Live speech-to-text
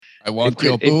I want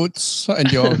your boots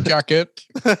and your jacket.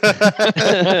 Is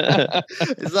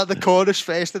that the Cornish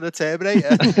face of the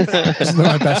Terminator? That's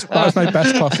my best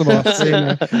possible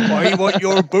scene. I want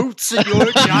your boots and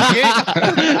your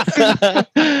jacket.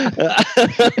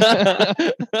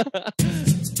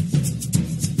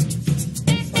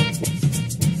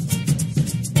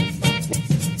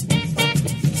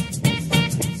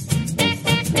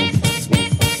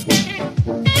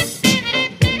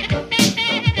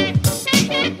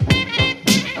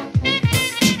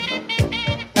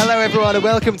 Hello everyone and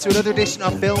welcome to another edition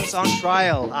of Films on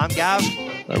Trial. I'm Gav.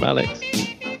 I'm Alex.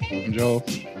 I'm Joel.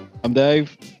 I'm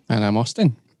Dave. And I'm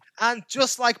Austin. And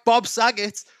just like Bob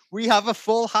Saget, we have a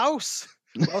full house.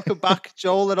 Welcome back,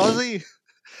 Joel and Ozzy.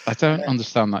 I don't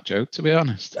understand that joke, to be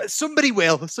honest. Somebody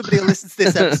will. Somebody will listen to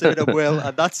this episode and will,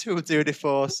 and that's who we're doing it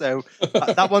for. So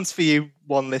that one's for you,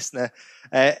 one listener.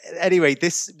 Anyway,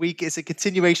 this week is a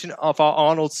continuation of our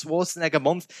Arnold Schwarzenegger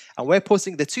month, and we're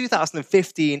putting the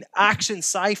 2015 action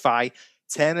sci-fi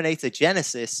Terminator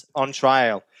Genisys on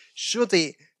trial. Should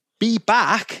it be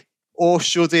back, or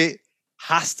should it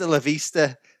hasta la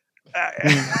vista?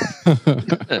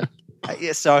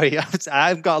 Yeah, sorry,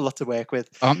 I've got a lot to work with.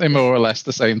 Aren't they more or less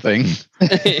the same thing?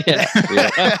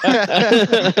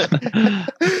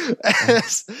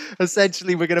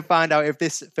 Essentially, we're going to find out if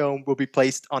this film will be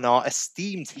placed on our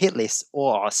esteemed hit list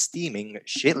or our steaming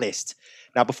shit list.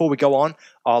 Now, before we go on,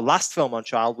 our last film on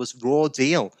trial was Raw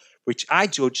Deal, which I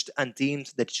judged and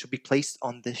deemed that it should be placed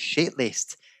on the shit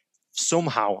list.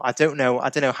 Somehow, I don't know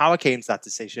how I came to that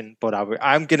decision, but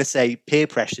I'm going to say peer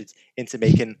pressured into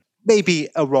making maybe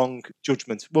a wrong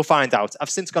judgment. We'll find out. I've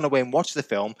since gone away and watched the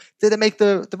film. Did I make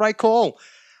the right call?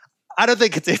 I don't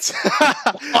think I did.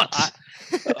 What?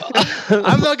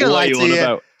 I'm not going to lie to you.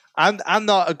 About? I'm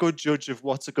not a good judge of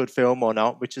what's a good film or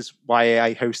not, which is why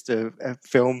I host a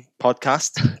film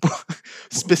podcast.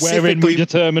 Wherein we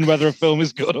determine whether a film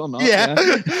is good or not. Yeah.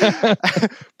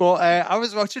 But I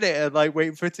was watching it and like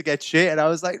waiting for it to get shit, and I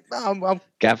was like, I'm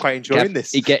quite enjoying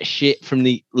this. It gets shit from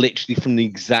the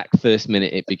exact first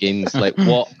minute it begins. Like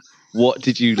what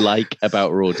did you like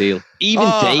about Raw Deal?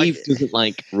 Even Dave doesn't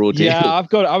like Raw Deal. Yeah,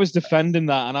 I was defending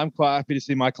that, and I'm quite happy to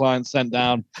see my client sent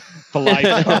down for life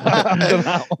after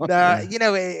that one. Nah,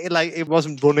 it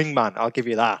wasn't Running Man, I'll give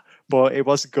you that. But it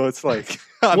was good. Like,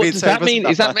 what does that mean?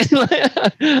 Is that mean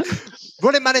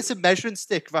Running Man is a measuring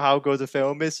stick for how good a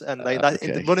film is, and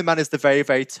okay. Running Man is the very,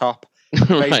 very top.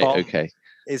 Right, okay.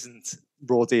 Isn't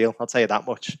Raw Deal? I'll tell you that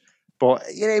much. But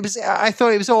it was. I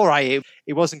thought it was all right.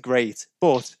 It wasn't great,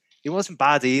 but it wasn't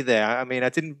bad either. I mean, I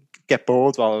didn't get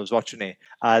bored while I was watching it.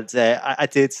 And I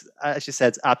did, as you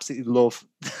said, absolutely love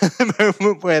the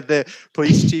moment where the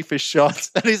police chief is shot.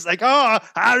 And he's like, "Oh,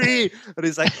 Harry!" And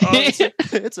he's like, "Oh,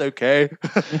 it's okay.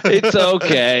 It's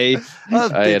okay.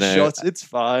 I've been shot. It's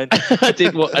fine." I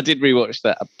did rewatch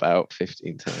that about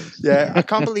 15 times. Yeah, I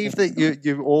can't believe that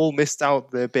you all missed out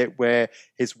the bit where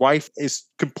his wife is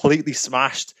completely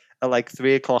smashed at like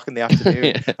 3:00 in the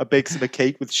afternoon, and bakes him a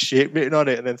cake with shit written on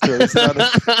it and then throws it at him.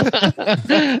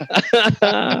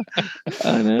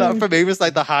 That for me was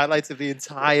like the highlights of the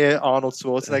entire Arnold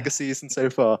Schwarzenegger season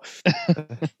so far.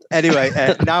 Anyway,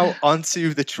 now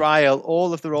onto the trial.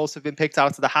 All of the roles have been picked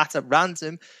out of the hat at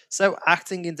random. So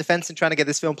acting in defense and trying to get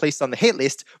this film placed on the hit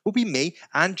list will be me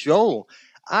and Joel.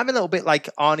 I'm a little bit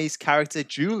like Arnie's character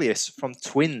Julius from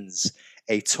Twins.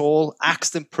 A tall,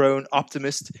 accident-prone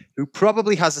optimist who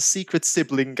probably has a secret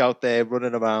sibling out there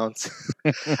running around.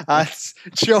 And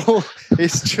Joel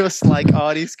is just like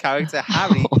Arnie's character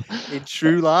Harry in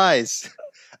True Lies.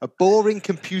 A boring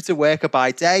computer worker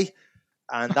by day,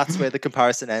 and that's where the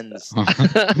comparison ends.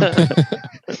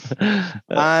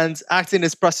 And acting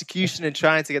as prosecution and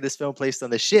trying to get this film placed on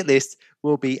the shit list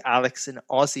will be Alex and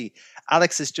Ozzy.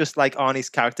 Alex is just like Arnie's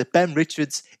character Ben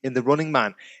Richards in The Running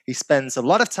Man. He spends a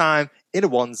lot of time in a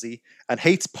onesie and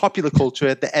hates popular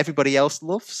culture that everybody else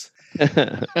loves.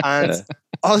 And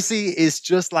Ozzy is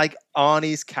just like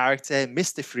Arnie's character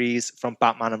Mr. Freeze from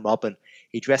Batman and Robin.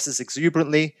 He dresses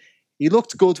exuberantly, he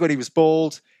looked good when he was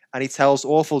bald, and he tells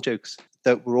awful jokes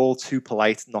that we're all too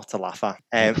polite not to laugh at.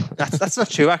 That's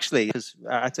not true, actually, because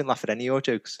I didn't laugh at any of your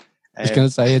jokes. I was going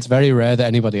to say, it's very rare that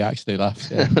anybody actually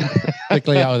laughs. Yeah.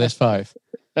 Particularly out of this 5.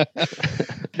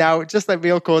 Now, just like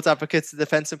real court advocates, the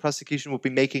defense and prosecution will be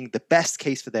making the best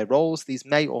case for their roles. These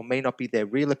may or may not be their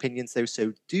real opinions, though,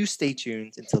 so do stay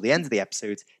tuned until the end of the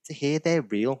episode to hear their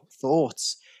real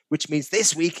thoughts. Which means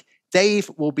this week,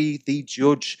 Dave will be the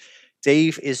judge.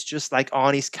 Dave is just like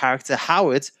Arnie's character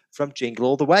Howard from Jingle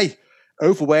All the Way.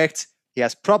 Overworked, he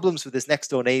has problems with his next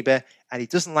door neighbor, and he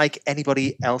doesn't like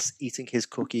anybody else eating his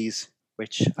cookies,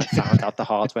 which I found out the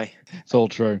hard way. It's all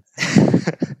true.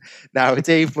 Now,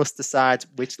 Dave must decide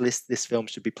which list this film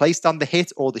should be placed on, the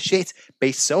hit or the shit,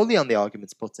 based solely on the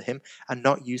arguments put to him and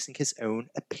not using his own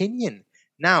opinion.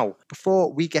 Now,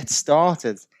 before we get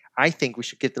started, I think we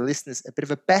should give the listeners a bit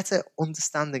of a better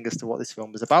understanding as to what this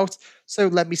film is about. So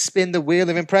let me spin the wheel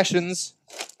of impressions.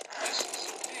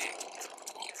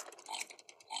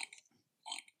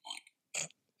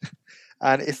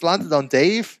 And it's landed on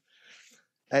Dave.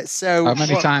 So how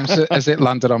many times has it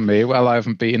landed on me while I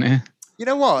haven't been here? You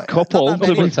know what? Couple of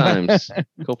times.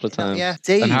 Yeah,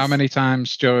 Dave. And how many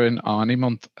times during Arnie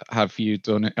month have you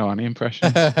done an Arnie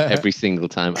impression? Every single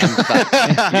time. I'm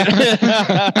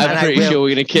pretty sure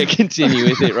we're going to continue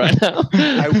with it right now.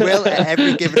 I will at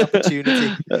every given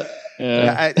opportunity.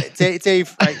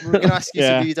 Dave, we're going to ask you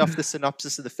to read off the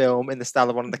synopsis of the film in the style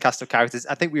of one of the cast of characters.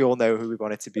 I think we all know who we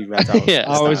want it to be read out.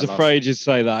 I was afraid you'd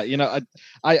say that. You know,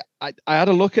 I had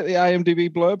a look at the IMDb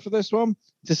blurb for this one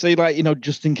to see, like, you know,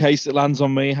 just in case it lands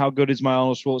on me, how good is my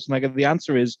Arnold Schwarzenegger? The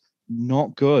answer is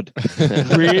not good.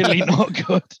 Really not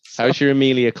good. So, how's your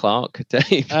Emilia Clarke,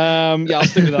 Dave? Yeah, I'll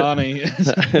stick with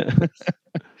Arnie.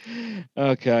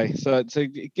 Okay, so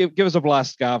give us a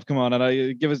blast, Gav. Come on,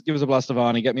 give us a blast of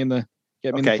Arnie. Get me in the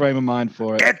frame of mind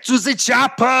for it. Get to the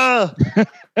chopper.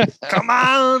 Come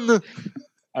on.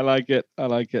 I like it.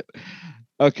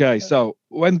 Okay, so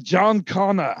when John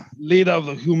Connor, leader of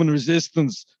the human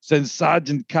resistance, sends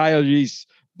Sergeant Kyle Reese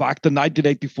back to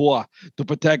 1984 to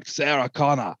protect Sarah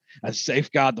Connor and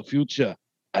safeguard the future,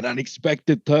 an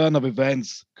unexpected turn of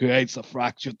events creates a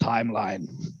fractured timeline.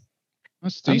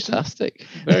 That's fantastic.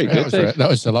 Very good. That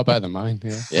was a lot better than mine.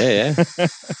 Yeah.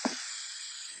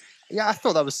 Yeah, I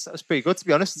thought that was pretty good, to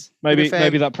be honest. Maybe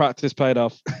that practice paid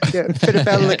off. Yeah, a bit of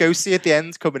Bela Lugosi at the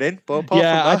end coming in, but apart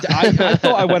from that... I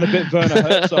thought I went a bit Werner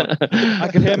Herzog. I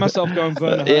could hear myself going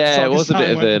Werner Herzog. Yeah, it was a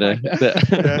bit of Werner.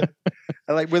 Yeah.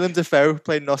 I like Willem Dafoe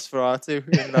playing Nosferatu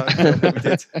in that film that we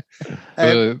did.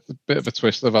 A bit of a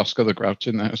twist of Oscar the Grouch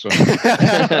in there as well.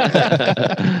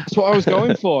 That's what I was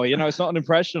going for. You know, it's not an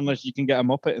impression unless you can get a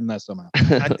Muppet in there somehow.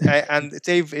 And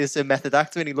Dave is a method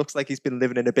actor, and he looks like he's been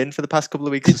living in a bin for the past couple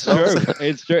of weeks. It's true.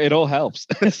 It's true. It all helps.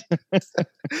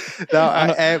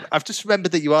 Now, I've just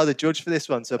remembered that you are the judge for this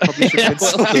one, so I probably shouldn't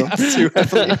have been too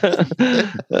heavily.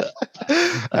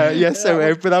 So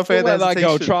without further let that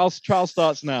go. Trial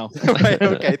starts now. Right,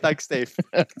 okay, thanks, Dave.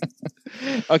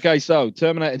 Okay, so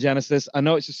Terminator Genisys. I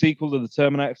know it's a sequel to the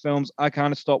Terminator films. I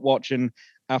kind of stopped watching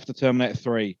after Terminator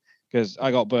 3 because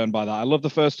I got burned by that. I love the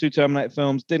first two Terminator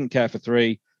films, didn't care for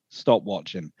 3, stopped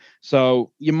watching.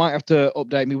 So you might have to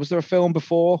update me. Was there a film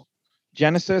before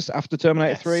Genisys after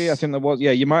Terminator 3? I think there was.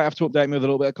 Yeah, you might have to update me with a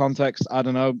little bit of context. I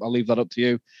don't know. I'll leave that up to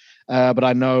you. But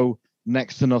I know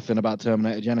next to nothing about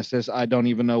Terminator Genisys. I don't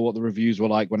even know what the reviews were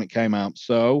like when it came out.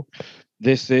 So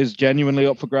this is genuinely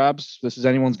up for grabs. This is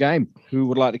anyone's game. Who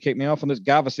would like to kick me off on this?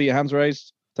 Gav, I see your hands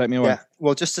raised. Take me away. Yeah,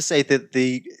 well, just to say that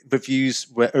the reviews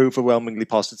were overwhelmingly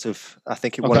positive. I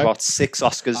think it won about 6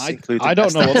 Oscars, including I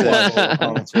don't know what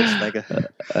Arnold Schwarzenegger.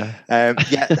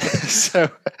 So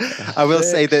I will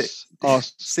say that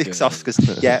 6 Oscars.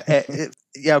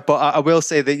 But I will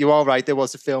say that you are right. There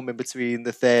was a film in between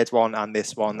the third one and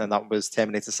this one, and that was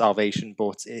Terminator Salvation,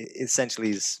 but it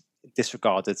essentially is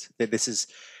disregarded. This is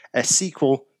a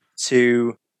sequel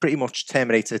to pretty much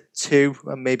Terminator 2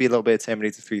 and maybe a little bit of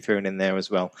Terminator 3 thrown in there as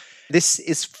well. This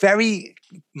is very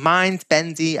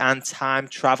mind-bendy and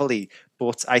time-travel-y,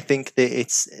 but I think that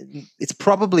it's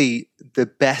probably the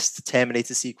best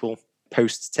Terminator sequel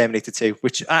post Terminator 2,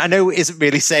 which I know isn't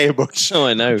really saying much. Oh,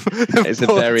 I know. It's a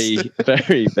very,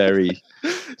 very, very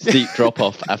steep drop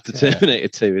off after Terminator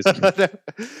 2, isn't it?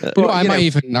 But I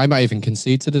might even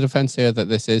concede to the defense here that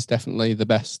this is definitely the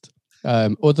best.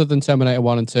 Other than Terminator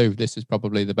 1 and 2, this is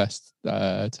probably the best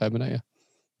Terminator.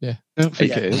 Yeah. I don't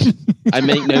think it is. I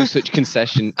make no such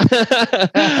concession.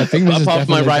 I think this apart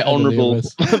from my right honourable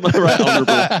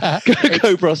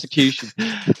co-prosecution.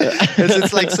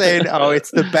 It's like saying,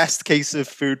 it's the best case of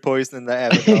food poisoning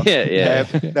that ever got. Yeah.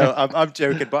 No, I'm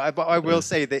joking, but I will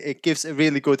say that it gives a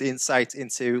really good insight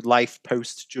into life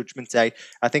post Judgment Day.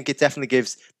 I think it definitely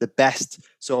gives the best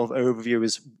sort of overview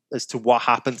as to what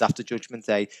happens after Judgment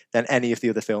Day than any of the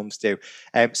other films do.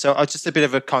 So just a bit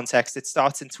of a context. It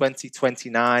starts in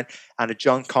 2029, and a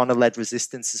John Connor-led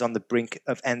resistance is on the brink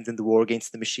of ending the war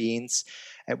against the machines.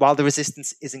 While the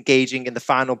Resistance is engaging in the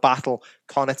final battle,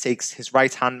 Connor takes his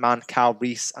right-hand man, Kyle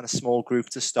Reese, and a small group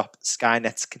to stop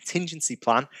Skynet's contingency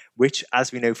plan, which,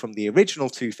 as we know from the original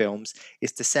 2 films,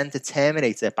 is to send the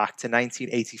Terminator back to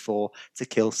 1984 to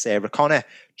kill Sarah Connor,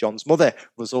 John's mother,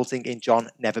 resulting in John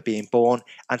never being born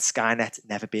and Skynet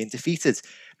never being defeated.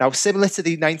 Now, similar to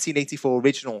the 1984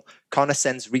 original, Connor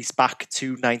sends Reese back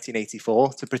to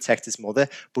 1984 to protect his mother,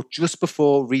 but just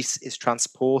before Reese is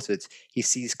transported, he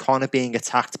sees Connor being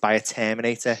attacked by a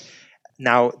Terminator.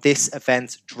 Now, this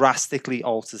event drastically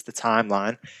alters the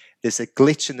timeline. There's a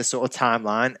glitch in the sort of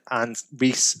timeline, and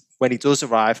Reese, when he does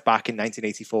arrive back in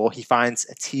 1984, he finds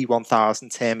a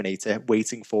T-1000 Terminator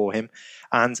waiting for him,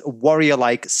 and a warrior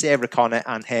like Sarah Connor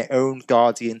and her own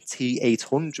Guardian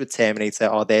T-800 Terminator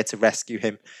are there to rescue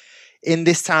him. In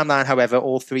this timeline, however,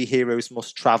 all 3 heroes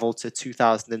must travel to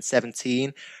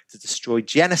 2017 to destroy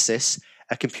Genesis,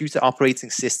 a computer operating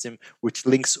system which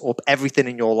links up everything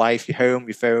in your life, your home,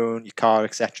 your phone, your car,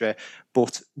 etc.,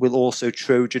 but will also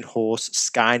Trojan horse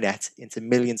Skynet into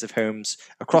millions of homes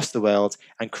across the world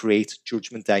and create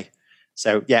Judgment Day.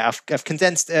 So, yeah, I've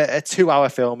condensed a 2-hour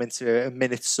film into a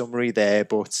minute summary there,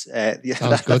 but... yeah,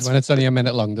 sounds good when it's only a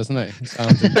minute long, doesn't it? It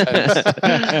sounds intense.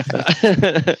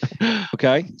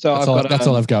 Okay, so that's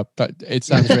all I've got, but it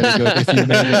sounds really good if you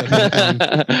made it a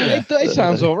minute long. It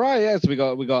sounds all right, yeah. So we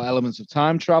got elements of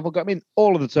time travel. I mean,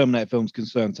 all of the Terminator films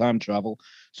concern time travel,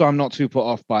 so I'm not too put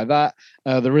off by that.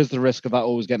 There is the risk of that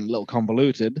always getting a little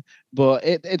convoluted, but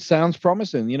it sounds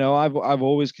promising. You know, I've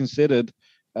always considered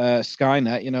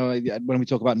Skynet, you know, when we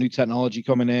talk about new technology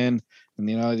coming in, and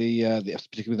you know, the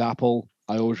particularly with Apple,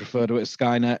 I always refer to it as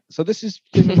Skynet. So this is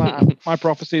my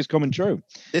prophecy is coming true.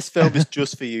 This film is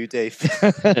just for you, Dave.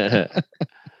 But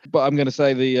I'm going to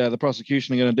say the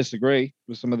prosecution are going to disagree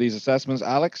with some of these assessments.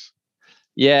 Alex?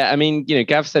 Yeah, I mean, you know,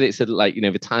 Gav said it's like, you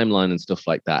know, the timeline and stuff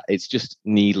like that. It's just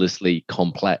needlessly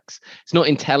complex. It's not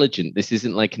intelligent. This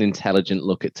isn't like an intelligent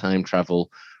look at time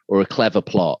travel or a clever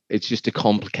plot. It's just a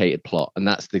complicated plot, and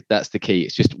that's the key.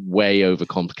 It's just way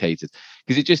overcomplicated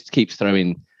because it just keeps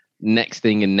throwing next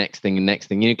thing and next thing and next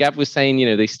thing. You know, Gav was saying, you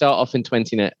know, they start off in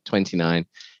 2029.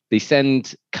 They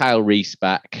send Kyle Reese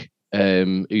back,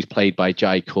 who's played by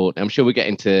Jai Courtney. I'm sure we'll get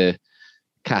into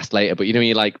cast later, but you know,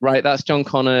 you're like, right, that's John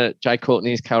Connor, Jai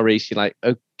Courtney is Kyle Reese. You're like,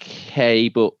 okay,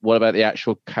 but what about the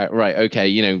actual right? Okay,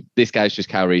 you know, this guy's just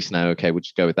Kyle Reese now. Okay, we'll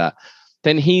just go with that.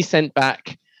 Then he's sent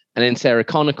back. And then Sarah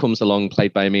Connor comes along,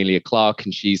 played by Emilia Clarke,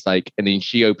 and she's like, and then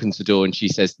she opens the door and she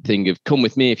says the thing of, come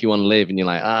with me if you want to live. And you're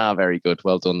like, very good.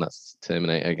 Well done. That's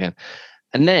Terminator again.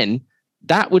 And then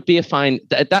that would be a fine,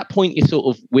 at that point, you're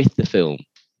sort of with the film,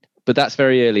 but that's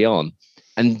very early on.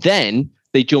 And then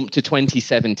they jump to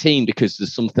 2017 because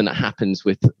there's something that happens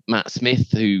with Matt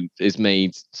Smith, who has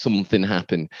made something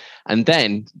happen. And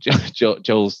then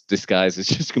Joel's disguise is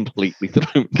just completely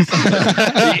thrown.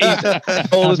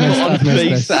 Joel has put on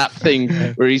face that thing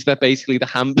where he's basically the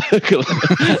hamburger.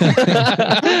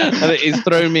 And it has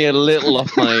thrown me a little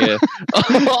off my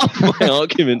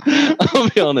argument. I'll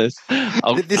be honest.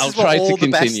 I'll try to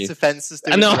continue.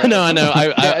 I know.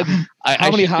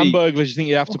 How many hamburgers do you think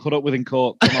you have to put up with in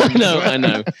court? I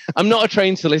know. I'm not a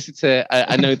trained solicitor.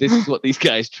 I know this is what these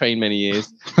guys train many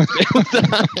years.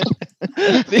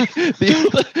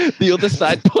 The other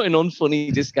side putting on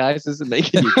funny disguises and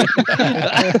making you. But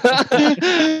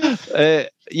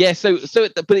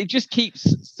it just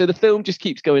keeps. So the film just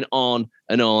keeps going on,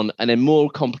 and then more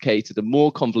complicated and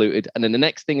more convoluted, and then the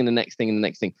next thing and the next thing and the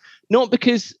next thing. Not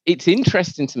because it's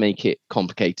interesting to make it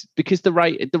complicated, because the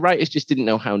writers just didn't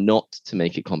know how not to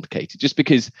make it complicated. Just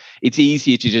because it's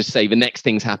easier to just say the next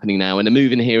thing's happening now, and they're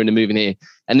moving here and they're moving here,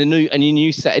 and your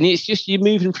new set, and it's just you're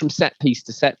moving from set piece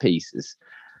to set pieces.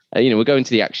 We'll go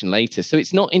into the action later. So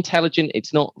it's not intelligent.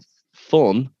 It's not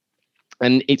fun.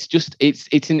 And it's just, it's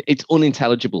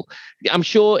unintelligible. I'm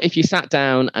sure if you sat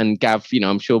down and Gav,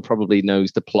 I'm sure probably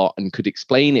knows the plot and could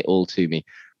explain it all to me.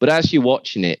 But as you're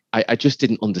watching it, I just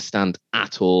didn't understand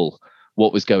at all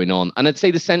what was going on. And I'd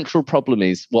say the central problem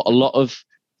is what a lot of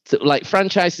like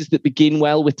franchises that begin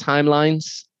well with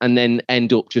timelines and then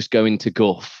end up just going to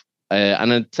guff.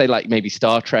 And I'd say like maybe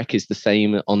Star Trek is the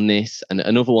same on this, and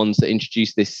other ones that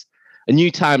introduce a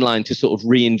new timeline to sort of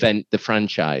reinvent the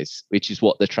franchise, which is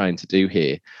what they're trying to do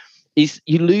here, is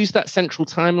you lose that central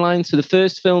timeline. So the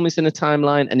first film is in a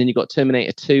timeline, and then you've got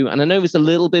Terminator 2. And I know there's a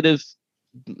little bit of,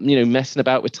 messing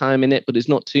about with time in it, but it's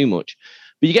not too much.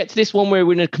 But you get to this one where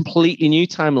we're in a completely new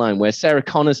timeline where Sarah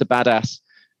Connor's a badass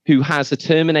who has a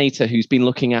Terminator who's been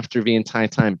looking after her the entire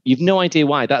time. You've no idea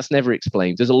why. That's never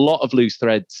explained. There's a lot of loose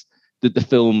threads that the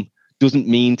film doesn't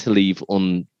mean to leave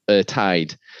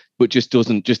untied, but just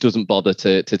doesn't bother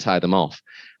to tie them off.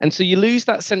 And so you lose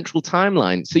that central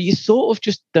timeline. So you sort of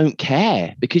just don't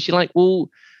care because you're like, well,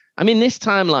 I'm in this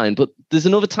timeline, but there's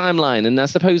another timeline. And I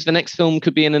suppose the next film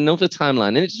could be in another timeline.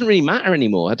 And it doesn't really matter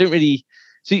anymore. I don't really.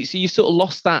 So you sort of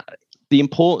lost the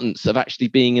importance of actually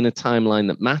being in a timeline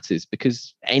that matters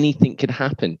because anything could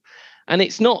happen. And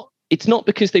it's not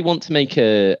because they want to make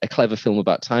a clever film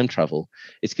about time travel.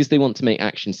 It's because they want to make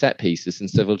action set pieces. And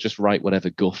so they'll just write whatever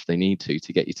guff they need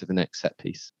to get you to the next set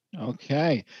piece.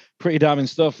 Okay. Pretty damning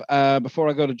stuff. Before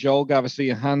I go to Joel, Gav, I see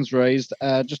your hands raised.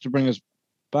 Just to bring us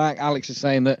back, Alex is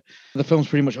saying that the film's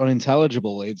pretty much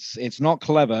unintelligible. It's not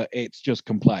clever. It's just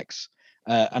complex.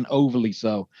 And overly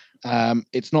so.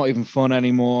 It's not even fun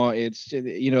anymore. It's,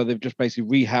 they've just basically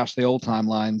rehashed the old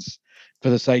timelines for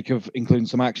the sake of including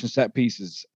some action set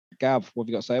pieces. Gav, what have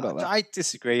you got to say about that? I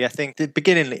disagree. I think the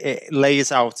beginning, it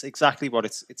lays out exactly what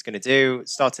it's going to do. It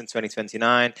starts in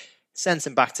 2029, sends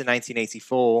them back to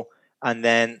 1984, and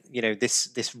then,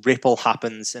 this ripple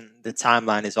happens and the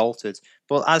timeline is altered.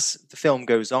 But as the film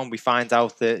goes on, we find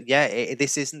out that,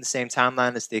 this isn't the same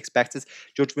timeline as they expected.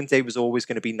 Judgment Day was always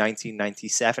going to be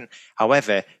 1997.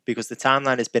 However, because the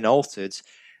timeline has been altered,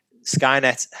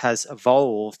 Skynet has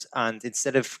evolved, and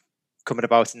instead of coming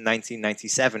about in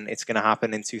 1997, it's going to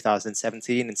happen in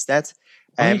 2017 instead.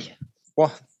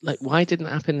 What? Like, why didn't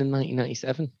it happen in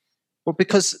 1997? Well,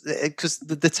 because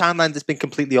the timeline has been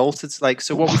completely altered. Like,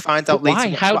 so what we find out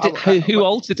later. Why? Who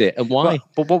altered it and why?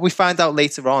 But what we find out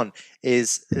later on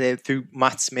is through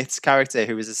Matt Smith's character,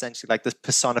 who is essentially like the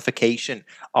personification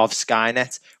of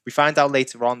Skynet. We find out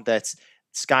later on that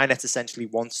Skynet essentially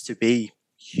wants to be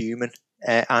human,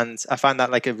 and I find that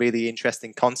like a really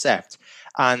interesting concept.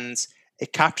 And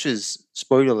it captures,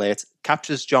 spoiler alert,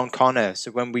 captures John Connor. So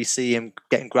when we see him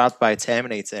getting grabbed by a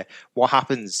Terminator, what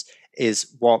happens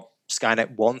is what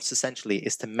Skynet wants essentially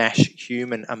is to mesh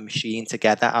human and machine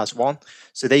together as one.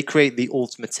 So they create the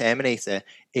ultimate Terminator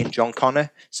in John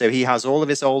Connor. So he has all of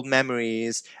his old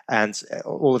memories and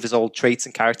all of his old traits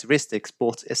and characteristics,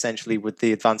 but essentially with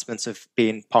the advancements of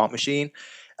being part machine.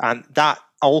 And that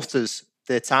alters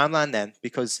the timeline then,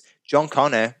 because John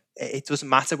Connor, it doesn't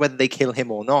matter whether they kill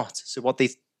him or not. So what they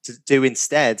do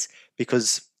instead,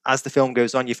 because as the film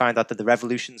goes on, you find out that the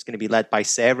revolution is going to be led by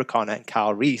Sarah Connor and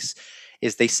Kyle Reese,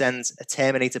 is they send a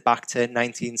Terminator back to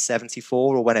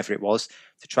 1974 or whenever it was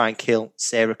to try and kill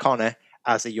Sarah Connor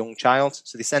as a young child.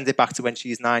 So they send it back to when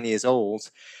she's 9 years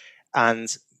old.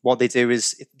 And what they do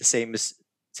is the same as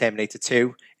Terminator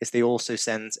 2, is they also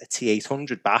send a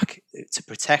T-800 back to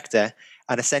protect her.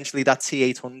 And essentially that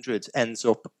T-800 ends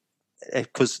up,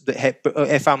 because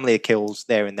her family are killed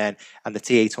there and then, and the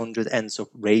T-800 ends up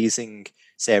raising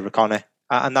Sarah Connor.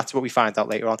 And that's what we find out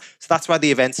later on. So that's why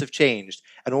the events have changed.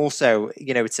 And also,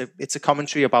 it's a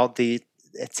commentary about the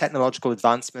technological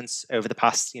advancements over the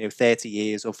past, 30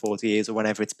 years or 40 years or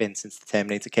whenever it's been since the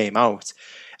Terminator came out.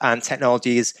 And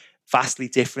technology is vastly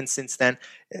different since then.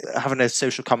 Having a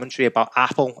social commentary about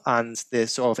Apple and the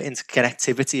sort of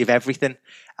interconnectivity of everything.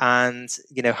 And,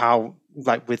 how,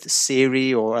 like with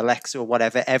Siri or Alexa or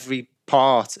whatever, every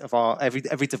part of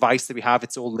every device that we have,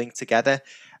 it's all linked together.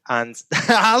 And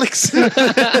Alex, no,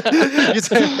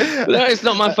 it's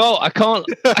not my fault. I can't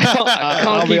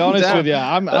I'll be honest with you.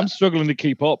 I'm struggling to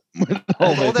keep up.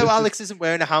 Although Alex isn't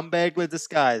wearing a Hamburglar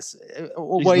disguise,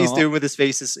 what he's doing with his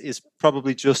face is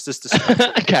probably just as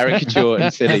distracting. Caricature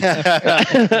and silly.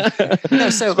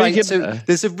 So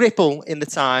there's a ripple in the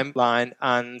timeline,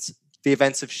 and the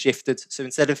events have shifted. So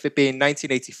instead of it being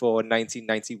 1984,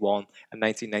 1991, and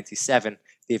 1997,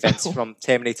 the events from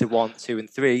Terminator 1, 2, and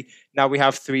 3, now we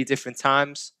have 3 different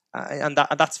times. And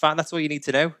that's fine. That's all you need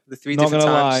to know. The 3 different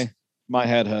times. Lie. My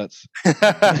head hurts. You're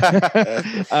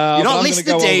not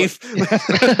listening, Dave.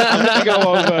 I'm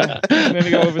going to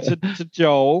go over to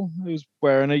Joel, who's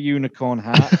wearing a unicorn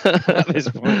hat at this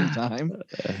point in time.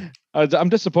 I'm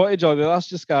disappointed, Joel. The last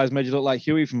disguise made you look like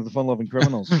Huey from The Fun-Loving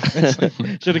Criminals.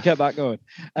 Should have kept that going.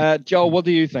 Joel, what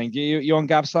do you think? You on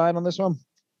Gav's side on this one?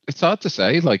 It's hard to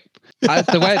say. Like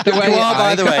the way you are,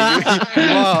 by the way,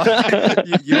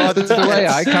 you are the way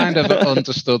I kind of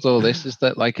understood all this is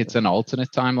that like it's an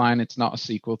alternate timeline. It's not a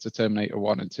sequel to Terminator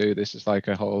 1 and 2. This is like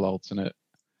a whole alternate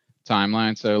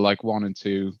timeline. So like 1 and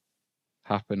 2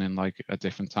 happen in like a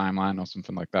different timeline or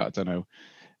something like that. I don't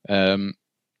know.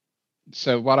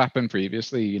 So what happened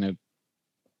previously,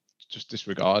 just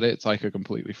disregard it. It's like a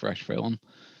completely fresh film.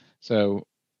 So,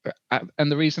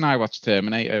 and the reason I watched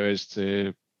Terminator is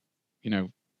to,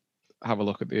 have a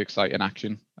look at the exciting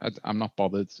action. I'm not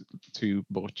bothered too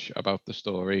much about the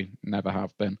story. Never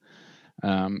have been.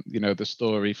 The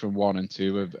story from 1 and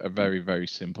 2 are very, very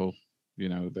simple.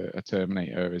 A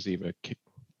Terminator is either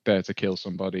there to kill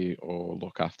somebody or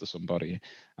look after somebody,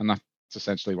 and that's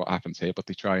essentially what happens here. But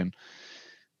they try and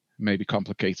maybe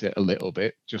complicate it a little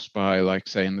bit just by like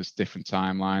saying there's different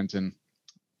timelines, and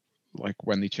like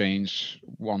when they change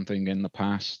one thing in the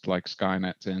past, like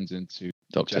Skynet turns into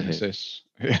Doctor Genesis.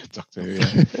 Yeah, Doctor Who.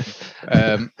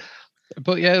 Yeah.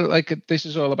 But yeah, like this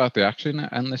is all about the action,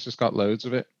 and this has got loads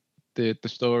of it. The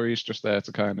story is just there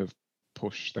to kind of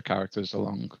push the characters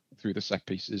along through the set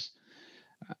pieces,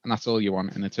 and that's all you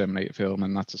want in a Terminator film,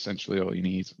 and that's essentially all you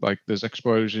need. Like there's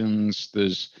explosions,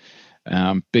 there's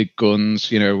big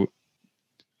guns. You know,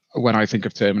 when I think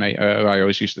of Terminator, I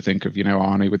always used to think of, you know,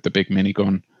 Arnie with the big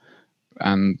minigun,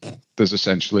 and there's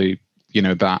essentially, you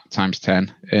know, that times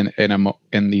 10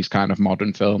 in these kind of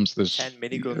modern films. There's 10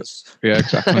 miniguns. Yeah,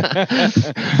 exactly.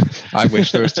 I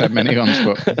wish there was 10 miniguns,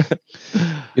 but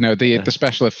you know, the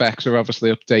special effects are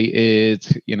obviously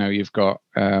updated. You know, you've got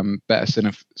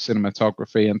better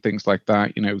cinematography and things like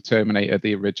that. You know, Terminator,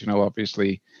 the original,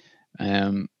 obviously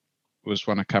was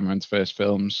one of Cameron's first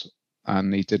films,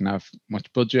 and he didn't have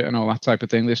much budget and all that type of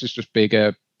thing. This is just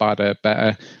bigger, badder,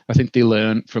 better. I think they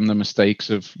learned from the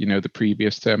mistakes of, you know, the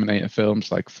previous Terminator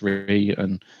films like 3,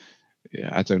 and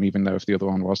I don't even know if the other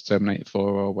one was Terminator 4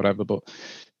 or whatever, but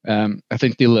I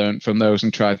think they learned from those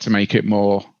and tried to make it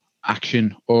more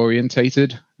action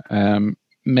orientated.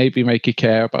 Maybe make you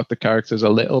care about the characters a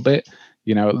little bit.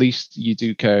 You know, at least you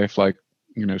do care if, like,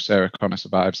 you know, Sarah Connor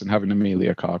survives, and having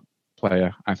Emilia Clarke play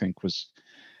her, I think, was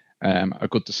a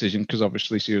good decision, because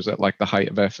obviously she was at like the height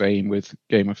of her fame with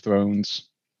Game of Thrones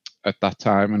at that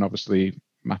time, and obviously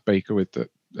Matt Baker with the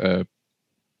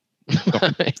Matt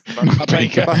Baker from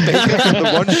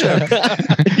the One Show.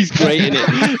 He's great in it.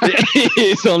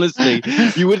 It's honestly,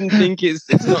 you wouldn't think it's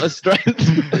not a strength.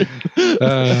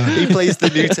 He plays the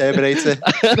new Terminator.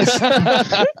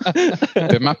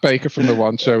 Yeah, Matt Baker from the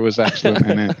One Show was excellent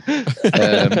in it.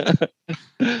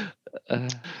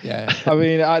 Yeah, I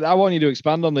mean, I want you to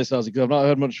expand on this, Ozzy, because I've not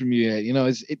heard much from you yet. You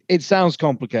know, it sounds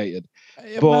complicated,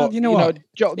 but well, you know what?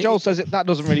 Joel says that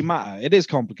doesn't really matter. It is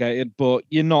complicated, but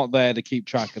you're not there to keep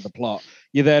track of the plot.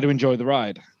 You're there to enjoy the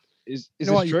ride. Is this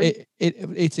true?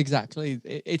 It's exactly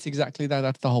that.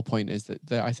 That's the whole point. Is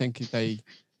that I think they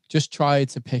just tried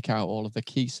to pick out all of the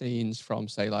key scenes from,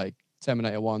 say, like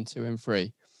Terminator 1, 2, and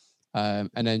 3, and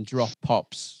then drop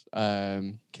Pops,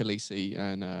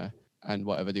 Khaleesi, and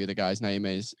whatever the other guy's name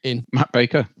is in Matt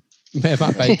Baker. Yeah,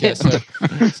 Matt Baker. So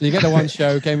you get the One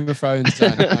Show, Game of Thrones,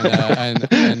 and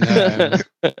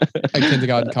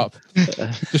Kindergarten Cop.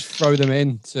 Just throw them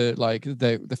into like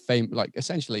the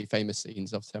essentially famous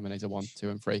scenes of Terminator 1, 2,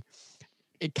 and 3.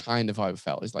 It kind of how it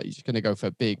felt. It's like you're just going to go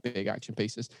for big action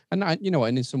pieces, and and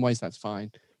in some ways that's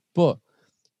fine. But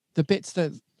the bits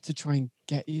that to try and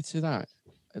get you to that,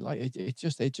 like it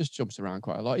just jumps around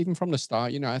quite a lot, even from the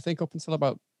start. You know, I think up until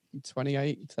about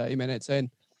 28, 30 minutes in, I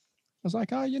was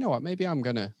like, oh, you know what? Maybe I'm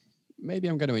gonna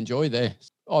enjoy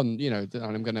this. And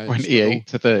I'm gonna 28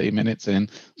 to 30 minutes in.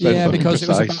 Yeah, because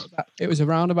it was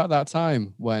around about that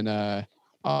time when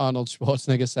Arnold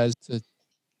Schwarzenegger says to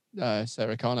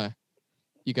Sarah Connor,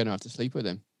 "You're gonna have to sleep with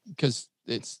him," because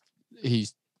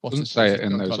he's doesn't say it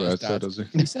in those words, so does he?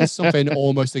 He says something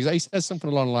almost exactly. He says something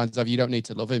along the lines of, "You don't need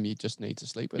to love him; you just need to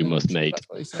sleep with him." You must mate. That's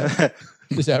what he said.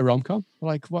 Is it a rom-com?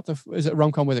 Like, is it a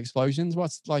rom-com with explosions?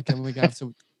 What's like? And we have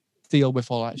to deal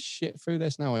with all that shit through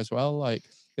this now as well. Like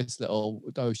this little,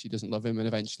 she doesn't love him, and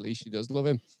eventually she does love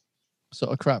him,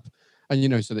 sort of crap.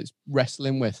 And so it's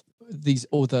wrestling with these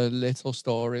other little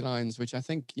storylines, which I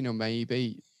think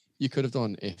maybe you could have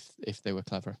done if they were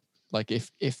clever. Like if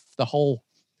the whole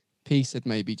piece had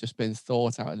maybe just been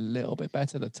thought out a little bit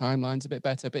better, the timeline's a bit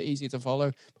better, a bit easier to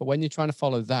follow. But when you're trying to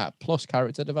follow that plus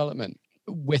character development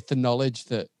with the knowledge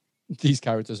that these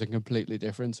characters are completely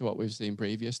different to what we've seen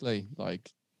previously,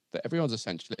 like that everyone's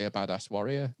essentially a badass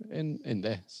warrior in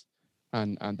this,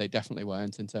 and they definitely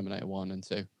weren't in Terminator 1 and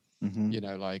 2.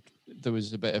 Mm-hmm. Like there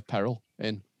was a bit of peril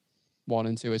in 1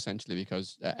 and 2 essentially,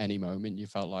 because at any moment you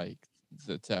felt like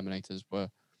the Terminators were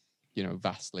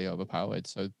vastly overpowered,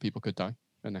 so people could die.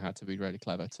 And they had to be really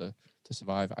clever to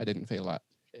survive. I didn't feel that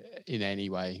in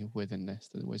any way within this.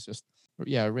 There was just,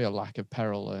 a real lack of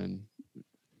peril and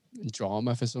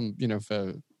drama for some,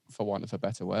 for want of a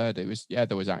better word. It was,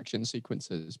 there was action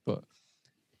sequences, but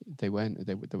there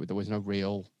was no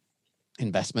real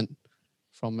investment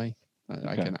from me.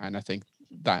 Okay. And I think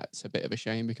that's a bit of a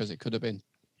shame, because it could have been,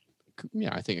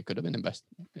 I think it could have been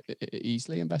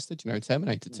easily invested.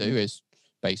 Terminator 2 is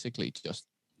basically just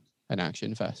an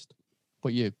action fest.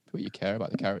 But you care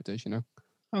about the characters,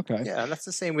 Okay. Yeah, that's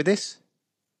the same with this.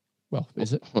 Well,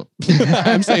 is it?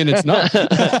 I'm saying it's not.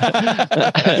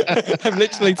 I'm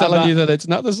literally telling you that it's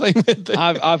not the same.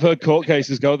 I've heard court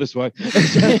cases go this way.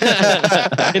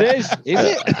 It is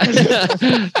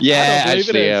it? Yeah,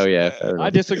 actually, oh yeah. I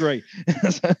disagree.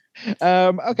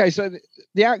 Okay, so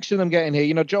the action I'm getting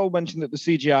here, Joel mentioned that the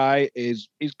CGI is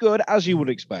good, as you would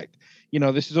expect.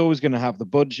 This is always going to have the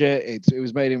budget. It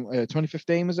was made in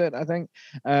 2015, was it? I think.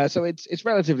 So it's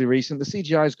relatively recent. The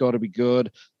CGI's got to be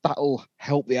good. That'll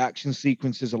help the action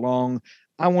sequences along.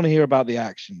 I want to hear about the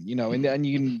action, and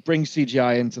you can bring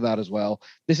CGI into that as well.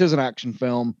 This is an action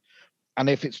film, and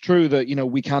if it's true that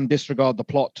we can disregard the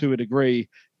plot to a degree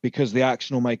because the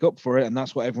action will make up for it, and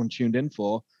that's what everyone tuned in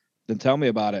for, then tell me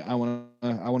about it. I want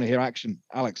to hear action,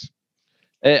 Alex.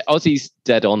 Ozzy's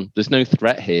dead on. There's no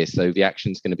threat here, so the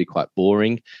action's going to be quite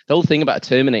boring. The whole thing about a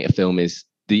Terminator film is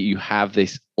that you have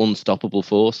this unstoppable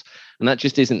force, and that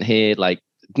just isn't here. Like,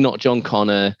 not John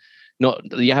Connor, not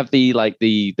you have the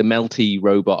melty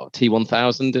robot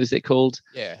T-1000, is it called?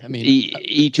 Yeah, I mean,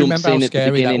 he jumps in at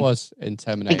the beginning. That was in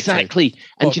Terminator. Exactly,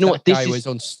 and do you know what? This guy was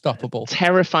unstoppable,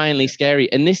 terrifyingly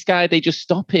scary. And this guy, they just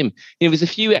stop him. There's a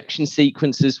few action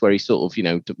sequences where he sort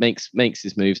of makes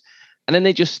his moves. And then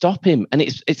they just stop him. And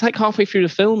it's like halfway through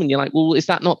the film and you're like, well, is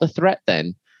that not the threat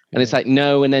then? And it's like,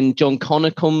 no. And then John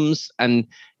Connor comes and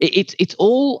it's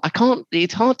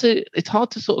hard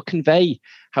to sort of convey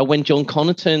how when John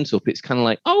Connor turns up, it's kind of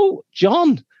like, oh,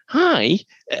 John, hi,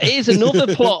 here's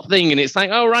another plot thing. And it's like,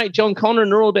 oh, right, John Connor.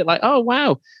 And they're all a bit like, oh,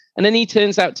 wow. And then he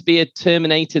turns out to be a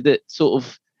Terminator that sort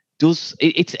of does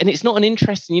it's not an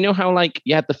interesting, how like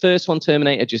you had the first one,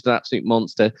 Terminator, just an absolute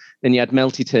monster. Then you had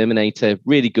Melty Terminator,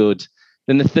 really good.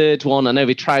 Then the third one, I know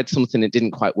they tried something that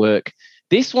didn't quite work.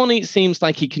 This one, it seems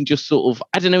like he can just sort of,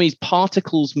 I don't know, his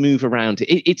particles move around.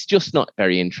 It's just not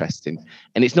very interesting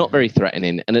and it's not very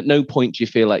threatening. And at no point do you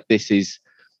feel like this is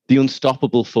the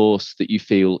unstoppable force that you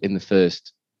feel in the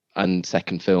first and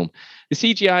second film. The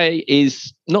CGI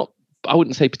is not, I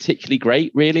wouldn't say particularly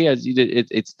great, really, as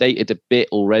it's dated a bit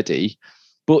already.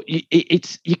 But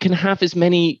you can have as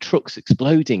many trucks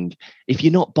exploding if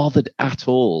you're not bothered at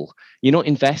all. You're not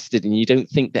invested, and you don't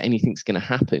think that anything's going to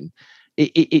happen.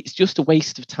 It's just a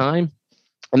waste of time,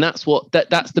 and that's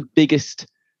the biggest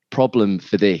problem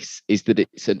for this is that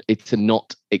it's a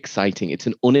not exciting. It's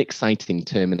an unexciting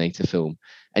Terminator film,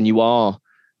 and you are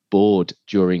bored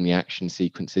during the action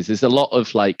sequences. There's a lot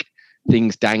of like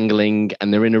things dangling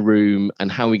and they're in a room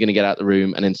and how are we going to get out the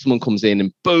room? And then someone comes in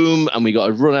and boom, and we got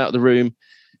to run out of the room.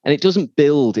 And it doesn't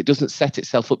build, it doesn't set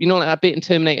itself up. Like that bit in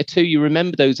Terminator 2, you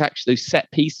remember those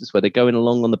set pieces where they're going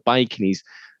along on the bike and he's,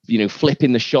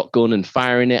 flipping the shotgun and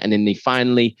firing it. And then they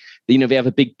finally, they have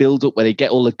a big build up where they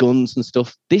get all the guns and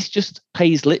stuff. This just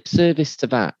pays lip service to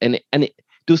that. And it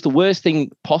does the worst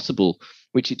thing possible,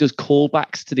 which it does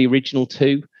callbacks to the original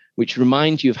two, which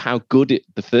remind you of how good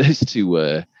the first two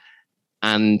were.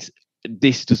 And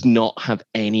this does not have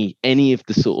any of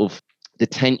the sort of the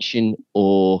tension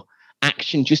or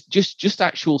action, just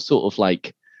actual sort of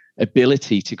like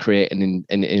ability to create an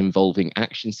involving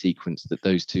action sequence that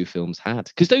those two films had.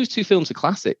 Because those two films are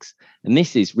classics. And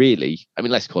this is really, I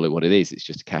mean, let's call it what it is. It's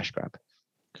just a cash grab.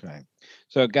 Okay.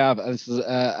 So, Gav, this is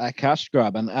a cash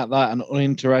grab, and at that, an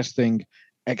uninteresting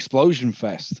explosion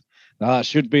fest. Now, that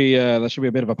should be a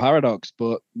bit of a paradox,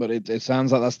 but it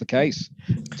sounds like that's the case.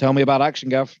 Tell me about action,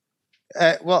 Gav.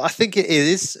 Well, I think it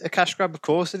is a cash grab.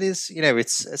 They it is.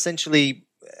 It's essentially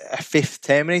a fifth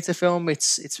Terminator film. But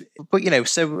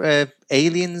so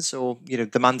Aliens or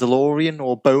The Mandalorian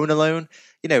or Bone Alone,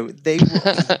 they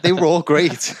were all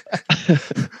great.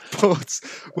 But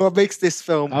what makes this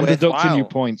film I'm deducting you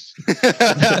points.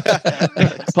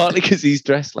 Partly because he's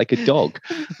dressed like a dog.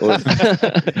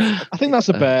 I think that's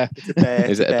a bear.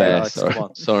 Is it a bear?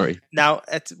 Sorry. Now,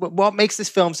 what makes this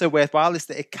film so worthwhile is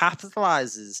that it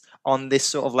capitalizes on this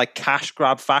sort of like cash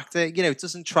grab factor. It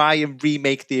doesn't try and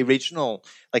remake the original,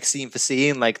 like scene for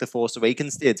scene, like The Force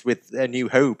Awakens did with A New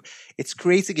Hope. It's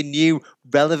creating a new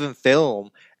relevant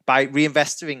film by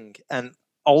reinvesting and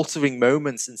altering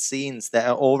moments and scenes that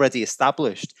are already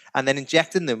established and then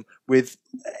injecting them with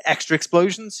extra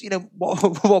explosions.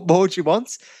 What more do you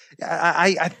want?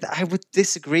 I would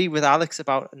disagree with Alex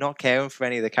about not caring for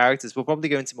any of the characters. We'll probably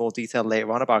go into more detail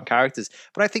later on about characters,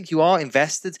 but I think you are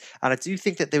invested, and I do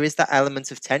think that there is that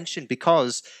element of tension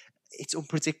because it's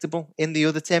unpredictable. In the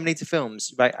other Terminator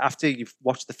films, right after you've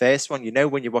watched the first one, you know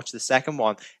when you watch the second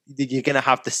one, you're going to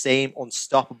have the same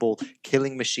unstoppable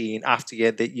killing machine after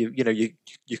you that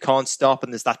you can't stop,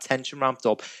 and there's that tension ramped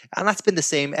up, and that's been the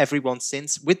same everyone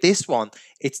since. With this one,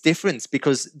 it's different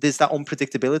because there's that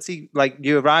unpredictability. Like,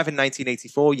 you arrive in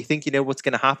 1984, you think you know what's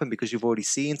going to happen because you've already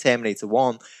seen Terminator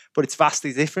 1, but it's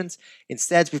vastly different.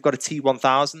 Instead, we've got a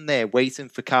T-1000 there waiting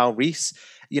for Kyle Reese,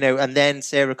 and then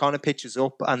Sarah Connor pitches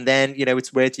up, and then,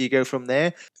 it's where do you go from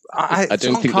there? I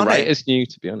don't think the writers knew,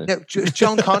 to be honest. No,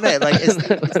 John Connor, like, is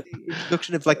the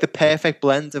introduction of, like, the perfect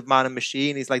blend of man and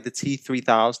machine. He's like the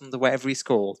T-3000 or whatever he's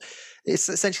called. It's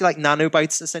essentially like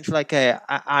nanobites, essentially like a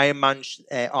Iron Man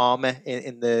armor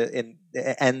in the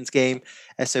end game.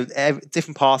 So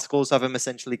different particles of him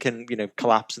essentially can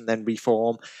collapse and then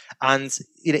reform, and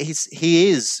he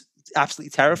is absolutely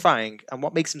terrifying. And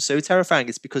what makes him so terrifying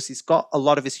is because he's got a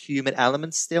lot of his human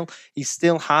elements still. He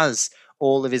still has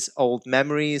all of his old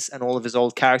memories and all of his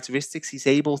old characteristics. He's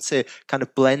able to kind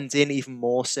of blend in even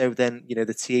more so than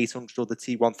the T-800 or the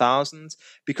T-1000,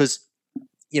 because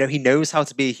he knows how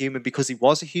to be a human because he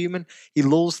was a human. He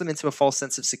lulls them into a false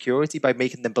sense of security by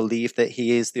making them believe that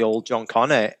he is the old John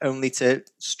Connor, only to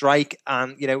strike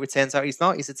and, it turns out he's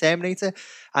not. He's a Terminator.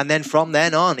 And then from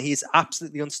then on, he's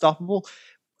absolutely unstoppable.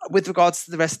 With regards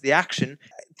to the rest of the action,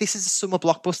 this is a summer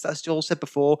blockbuster, as Joel said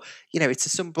before. It's a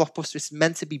summer blockbuster. It's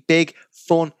meant to be big,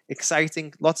 fun,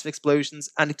 exciting, lots of explosions,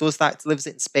 and it does that. It delivers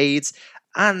it in spades.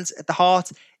 And at the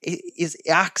heart, it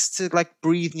acts to like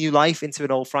breathe new life into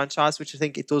an old franchise, which I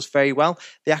think it does very well.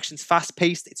 The action's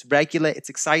fast-paced, it's regular, it's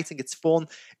exciting, it's fun.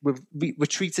 We're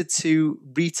treated to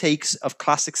retakes of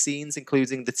classic scenes,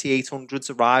 including the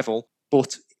T-800's arrival,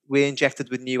 but we're injected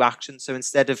with new action. So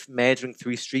instead of murdering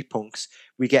 3 street punks,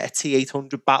 we get a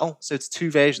T-800 battle. So it's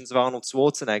 2 versions of Arnold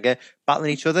Schwarzenegger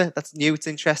battling each other. That's new. It's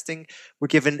interesting. We're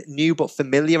given new but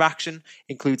familiar action,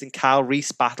 including Kyle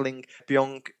Reese battling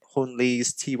Byung-Hun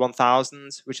Lee's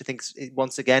T-1000, which I think is,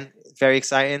 once again, very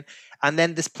exciting. And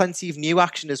then there's plenty of new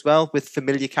action as well, with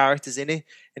familiar characters in it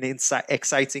and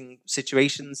exciting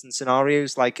situations and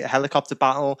scenarios, like a helicopter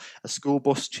battle, a school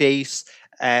bus chase,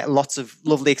 lots of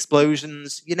lovely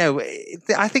explosions.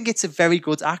 I think it's a very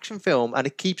good action film, and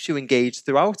it keeps you engaged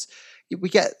throughout. We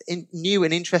get new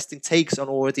and interesting takes on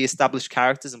already established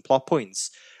characters and plot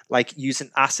points, like using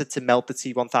acid to melt the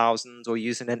T-1000 or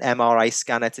using an MRI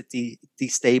scanner to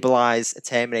destabilize a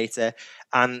Terminator,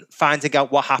 and finding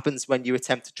out what happens when you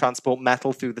attempt to transport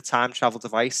metal through the time travel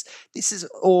device. This is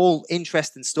all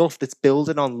interesting stuff that's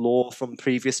building on lore from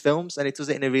previous films, and it does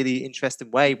it in a really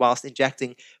interesting way whilst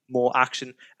injecting more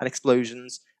action and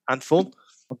explosions and fun.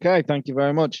 Okay, thank you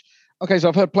very much. Okay, so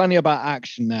I've heard plenty about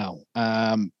action now.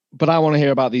 But I want to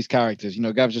hear about these characters.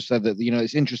 Gav just said that,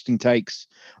 it's interesting takes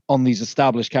on these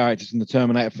established characters in the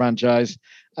Terminator franchise.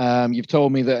 You've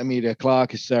told me that Emilia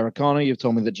Clarke is Sarah Connor. You've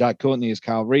told me that Jack Courtney is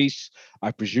Kyle Reese.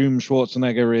 I presume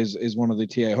Schwarzenegger is one of the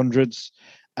T-800s.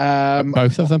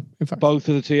 Both of them, in fact. Both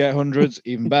of the T-800s,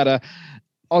 even better.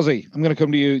 Ozzy, I'm going to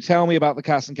come to you. Tell me about the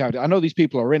cast and character. I know these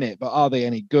people are in it, but are they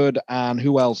any good? And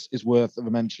who else is worth of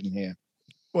a mention here?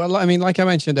 Well, I mean, like I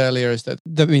mentioned earlier, is that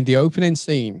the opening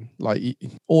scene, like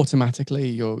automatically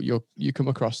you come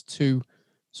across 2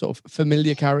 sort of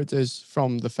familiar characters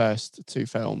from the first 2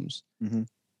 films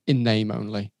in name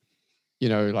only.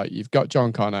 Like you've got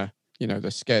John Connor,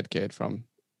 the scared kid from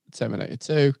Terminator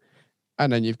 2,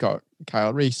 and then you've got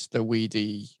Kyle Reese, the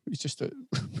weedy, he's just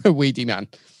a weedy man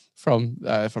from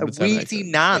the Terminator. Weedy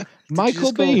man.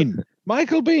 Michael Biehn.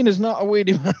 Michael Biehn is not a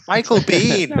weedy man. Michael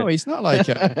Biehn. No, he's not like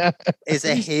is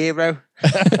a hero.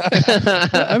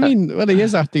 I mean, well, he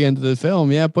is at the end of the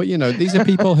film, yeah. But these are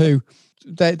people who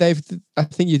they've. I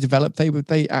think you developed.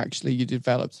 You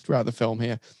developed throughout the film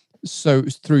here. So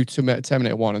through to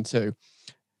Terminator 1 and 2.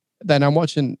 Then I'm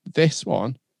watching this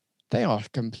one. They are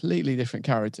completely different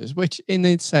characters, which in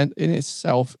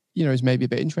itself, is maybe a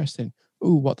bit interesting.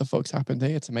 Ooh, what the fuck's happened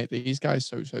here to make these guys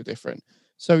so different?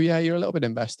 So yeah, you're a little bit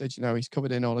invested. He's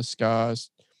covered in all his scars.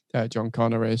 John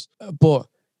Connor is, but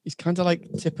he's kind of like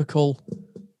typical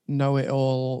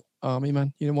know-it-all army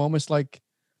man. Almost like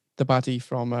the baddie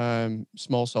from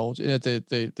Small Soldiers,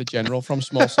 the general from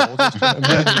Small Soldiers.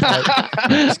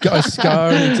 He's got a scar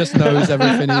and he just knows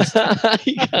everything.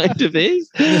 He kind of is.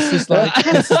 This is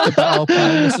the battle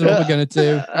plan. This is what we're going to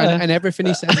do, and everything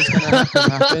he says is going to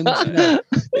happens.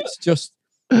 It's just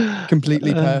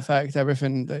completely perfect.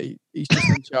 Everything that he's just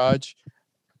in charge.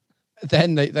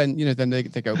 Then they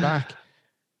go back,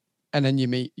 and then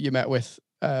you met with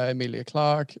Emilia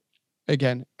Clarke.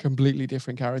 Again, completely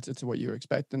different character to what you were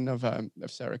expecting of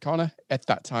Sarah Connor at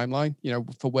that timeline.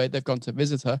 For where they've gone to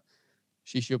visit her,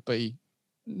 she should be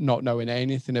not knowing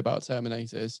anything about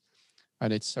Terminators,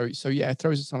 and it's so yeah, it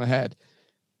throws us on ahead,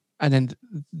 and then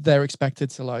they're expected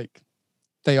to like,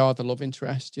 they are the love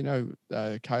interest, you know,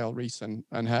 Kyle Reese and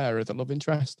her are the love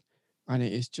interest, and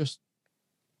it's just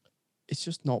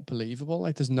not believable.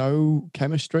 Like there's no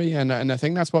chemistry, and I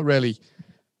think that's what really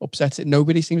upsets it.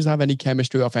 Nobody seems to have any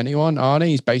chemistry off anyone.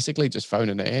 Arnie's basically just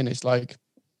phoning it in. It's like,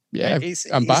 yeah, he's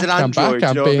I'm back. An android,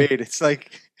 you know what I mean? It's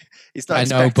like he's not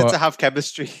expected to have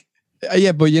chemistry.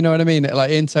 Yeah, but you know what I mean? Like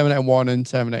in Terminator 1 and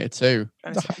Terminator 2.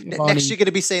 Next you're going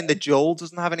to be saying that Joel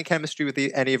doesn't have any chemistry with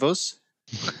any of us?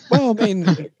 Well, I mean,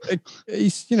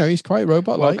 he's quite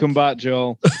robot-like. Welcome back,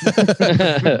 Joel.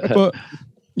 But,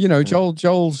 you know,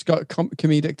 Joel's got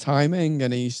comedic timing,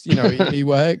 and he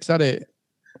works at it,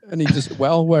 and he does it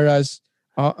well, whereas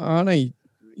Arnie,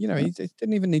 you know, he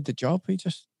didn't even need the job. He's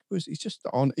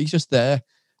just there.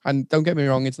 And don't get me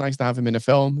wrong, it's nice to have him in a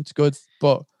film. It's good,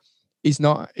 but he's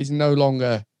no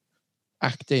longer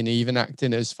acting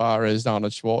as far as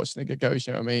Arnold Schwarzenegger goes.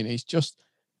 You know what I mean? He's just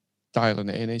dialing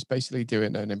it in. He's basically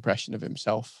doing an impression of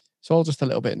himself. It's all just a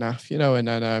little bit naff, you know. And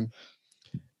then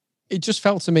it just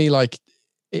felt to me like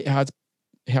it had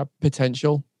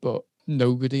potential, but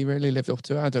nobody really lived up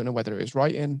to it. I don't know whether it was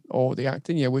writing or the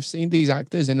acting. Yeah, we've seen these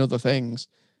actors in other things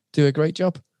do a great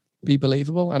job, be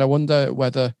believable, and I wonder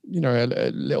whether, you know,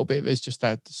 a little bit of it is just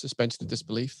that suspension of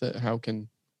disbelief,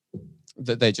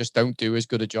 that they just don't do as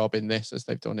good a job in this as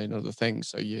they've done in other things.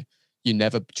 So you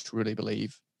never truly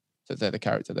believe that they're the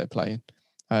character they're playing.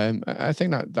 I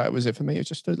think that was it for me. It's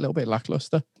just a little bit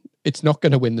lackluster. It's not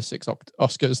going to win the 6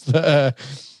 Oscars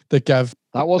that Gav.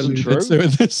 That wasn't true.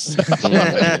 This. I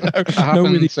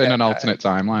haven't seen an alternate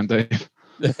timeline, Dave.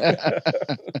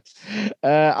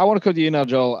 I want to come to you now,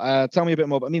 Joel. Tell me a bit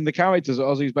more. I mean, the characters,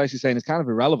 Ozzy's basically saying, it's kind of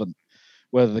irrelevant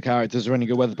whether the characters are any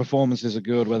good, whether the performances are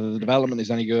good, whether the development is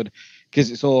any good,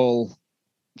 because it's all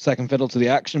second fiddle to the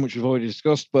action, which we've already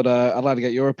discussed. But I'd like to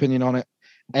get your opinion on it.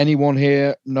 Anyone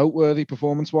here noteworthy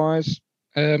performance-wise?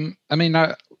 I mean,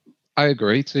 I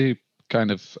agree to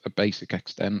kind of a basic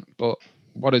extent, but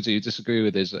what I do disagree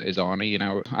with is Arnie. You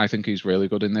know, I think he's really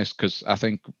good in this, because I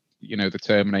think, you know, the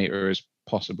Terminator is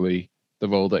possibly the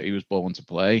role that he was born to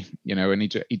play, you know, and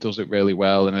he does it really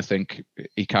well, and I think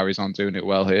he carries on doing it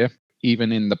well here.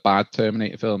 Even in the bad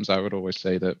Terminator films, I would always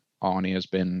say that Arnie has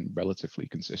been relatively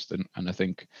consistent, and I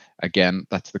think, again,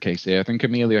 that's the case here. I think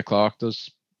Emilia Clarke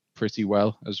does pretty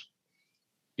well as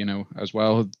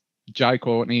well. Jai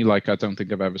Courtney, like, I don't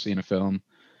think I've ever seen a film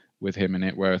with him in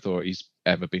it where I thought he's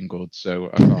ever been good, so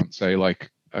I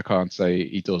can't say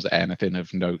he does anything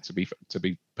of note, to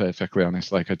be perfectly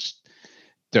honest. Like, I just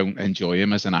don't enjoy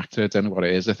him as an actor. I don't know what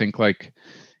it is. I think, like,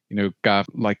 you know, Gav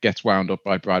like gets wound up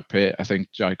by Brad Pitt. I think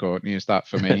Jai Courtney is that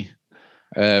for me.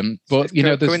 But you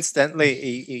know, coincidentally,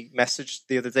 he messaged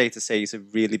the other day to say he's a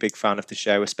really big fan of the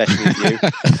show, especially of you.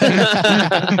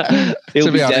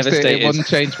 He'll be devastated. It wouldn't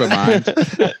change my mind.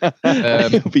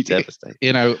 He'll be devastated.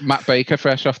 You know, Matt Baker,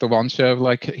 fresh off the One Show,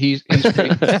 like he's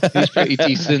pretty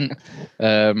decent.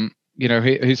 You know,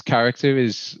 his character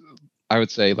is, I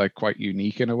would say, like, quite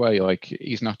unique in a way. Like,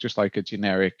 he's not just like a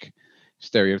generic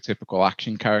stereotypical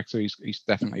action character. He's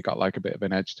definitely got like a bit of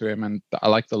an edge to him, and I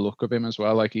like the look of him as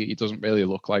well. Like, he doesn't really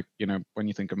look like, you know, when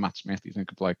you think of Matt Smith, you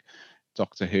think of like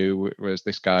Doctor Who, whereas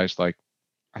this guy's like,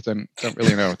 I don't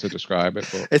really know how to describe it,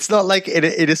 but it's not like in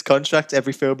his contract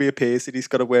every film he appears in he's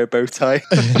got to wear a bow tie.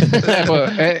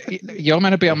 But you're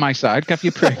meant to be on my side, Gav,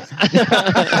 you prick.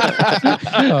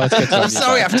 I'm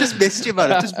sorry, I've just missed you,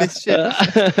 man. I've just missed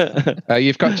you.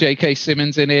 You've got J.K.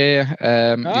 Simmons in here.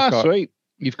 Sweet.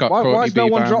 You've got why has no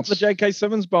one Vance. dropped the J.K.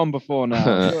 Simmons bomb before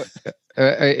now?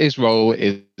 His role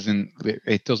it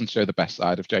doesn't show the best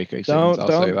side of J.K. Simmons. I'll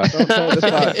say that. Don't take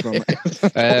this back from it.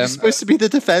 It's supposed to be the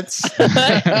defense.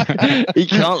 He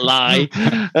can't lie.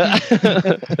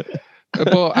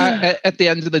 But at the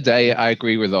end of the day, I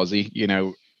agree with Ozzy. You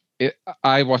know,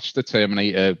 I watched the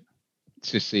Terminator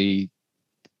to see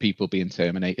people being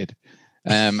terminated.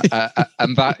 And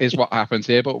that is what happens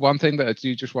here. But one thing that I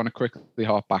do just want to quickly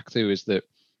harp back to is that,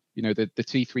 you know, the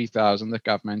T-3000 that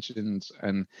Gav mentioned,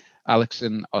 and Alex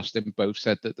and Austin both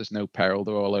said that there's no peril,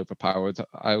 they're all overpowered.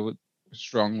 I would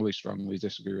strongly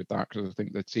disagree with that, because I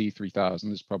think the T-3000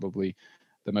 is probably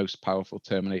the most powerful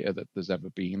Terminator that there's ever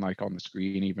been, like, on the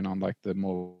screen, even on like the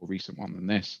more recent one than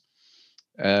this.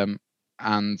 And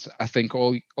I think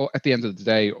all at the end of the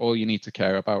day, all you need to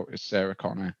care about is Sarah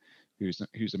Connor,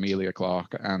 who's Emilia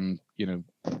Clarke, and you know,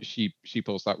 she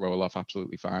pulls that role off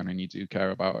absolutely fine, and you do care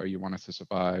about her, you want her to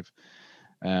survive.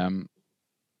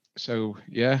 So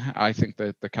yeah, I think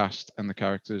that the cast and the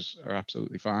characters are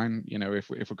absolutely fine. You know, if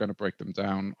we're going to break them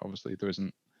down, obviously there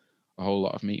isn't a whole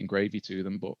lot of meat and gravy to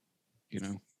them, but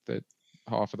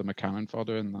half of them are cannon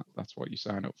fodder, and that's what you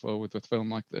sign up for with a film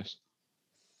like this.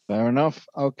 Fair enough.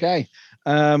 Okay.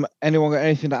 Anyone got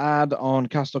anything to add on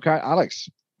cast or character? Alex,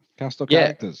 cast or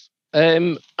characters?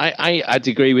 I'd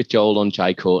agree with Joel on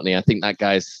Jai Courtney. I think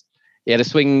that he had a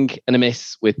swing and a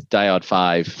miss with Die Hard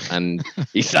 5, and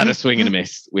he's had a swing and a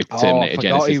miss with Terminator I forgot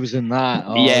Genesis. He was in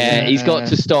that. He's got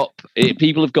to stop.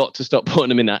 People have got to stop putting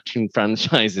him in action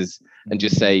franchises and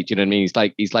just say, do you know what I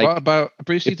mean? He's like. What about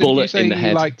Brucey? Did you say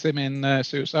you liked him in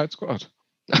Suicide Squad?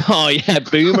 Oh yeah,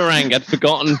 Boomerang. I'd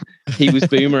forgotten he was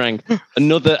Boomerang.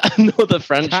 Another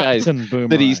franchise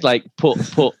that he's like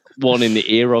put one in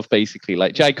the ear of, basically.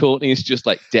 Like Jai Courtney is just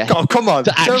like death. Oh, come on!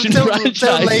 The action franchise.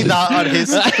 Don't lay that on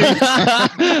his feet.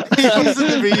 He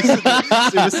wasn't the reason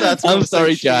that Suicide Squad. I'm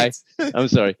sorry, Jai. I'm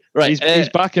sorry. Right, he's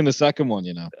back in the second one,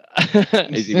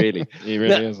 Is he really? He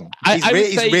really isn't.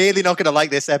 He's really not going to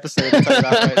like this episode. I'll tell you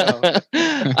that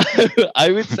right now.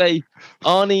 I would say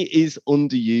Arnie is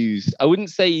underused. I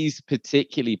wouldn't say he's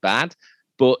particularly bad,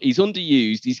 but he's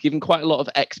underused. He's given quite a lot of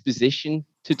exposition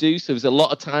to do. So there's a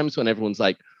lot of times when everyone's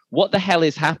like, what the hell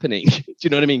is happening? Do you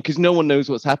know what I mean? Because no one knows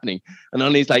what's happening. And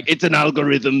Arnie's like, it's an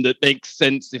algorithm that makes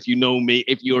sense if you know me,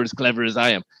 if you're as clever as I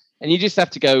am. And you just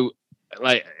have to go,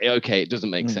 like, okay, it doesn't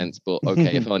make sense, but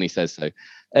okay, if Arnie says so.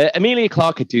 Emilia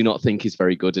Clarke, I do not think is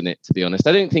very good in it, to be honest.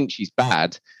 I don't think she's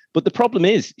bad, but the problem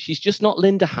is she's just not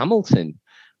Linda Hamilton.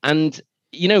 And,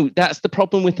 that's the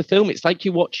problem with the film. It's like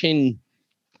you're watching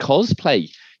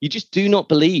cosplay. You just do not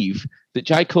believe that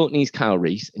Jai Courtney is Kyle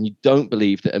Reese, and you don't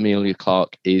believe that Emilia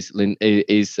Clarke is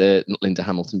not Linda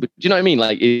Hamilton. But do you know what I mean?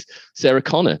 Like, is Sarah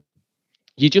Connor.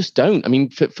 You just don't. I mean,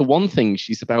 for one thing,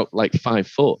 she's about like 5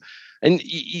 foot. And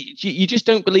you just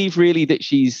don't believe really that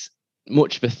she's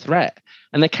much of a threat.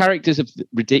 And the characters are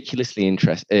ridiculously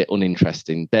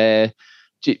uninteresting. They're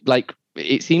like,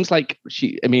 it seems like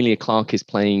Emilia Clarke is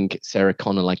playing Sarah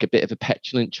Connor like a bit of a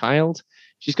petulant child.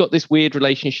 She's got this weird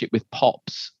relationship with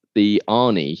Pops, the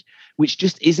Arnie, which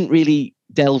just isn't really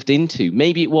delved into.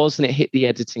 Maybe it was and it hit the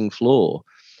editing floor.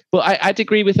 But I'd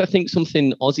agree with, I think,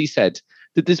 something Ozzy said,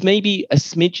 that there's maybe a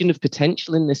smidgen of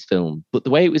potential in this film, but the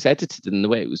way it was edited and the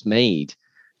way it was made,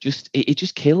 it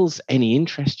just kills any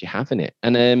interest you have in it.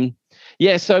 And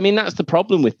so I mean, that's the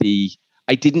problem with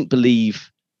I didn't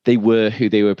believe they were who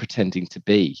they were pretending to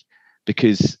be,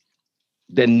 because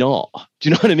they're not. Do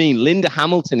you know what I mean? Linda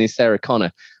Hamilton is Sarah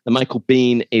Connor, and Michael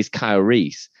Biehn is Kyle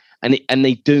Reese, and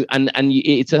they do, and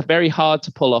it's a very hard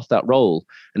to pull off that role.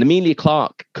 And Emilia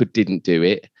Clarke didn't do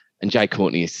it. And Jai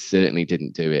Courtney certainly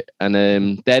didn't do it. And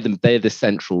they're the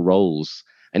central roles.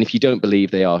 And if you don't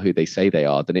believe they are who they say they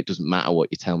are, then it doesn't matter what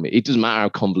you tell me. It doesn't matter how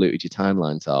convoluted your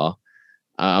timelines are.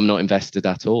 I'm not invested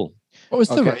at all. What was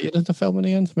the rating of the film in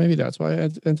the end? Maybe that's why I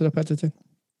ended up editing.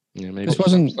 Yeah, maybe. This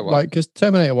wasn't because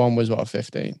Terminator 1 was what,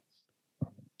 15?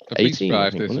 18.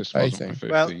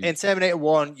 Well, in Terminator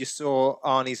 1, you saw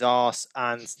Arnie's arse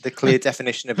and the clear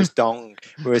definition of his dong,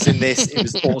 whereas in this, it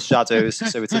was all shadows,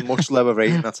 so it's a much lower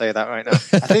rating, I'll tell you that right now.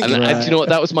 I think, and do you know what?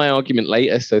 That was my argument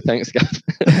later, so thanks, guys.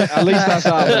 At least that's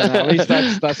out there now. At least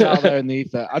that's out there in the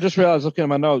ether. I just realised, looking at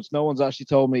my notes, no one's actually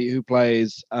told me who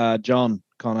plays John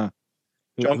Connor.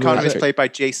 John Connor is played by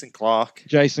Jason Clarke.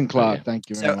 Jason Clarke, thank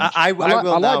you very much. I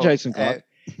like Jason Clarke.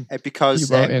 Because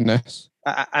you wrote in this.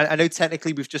 I know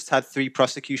technically we've just had 3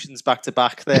 prosecutions back to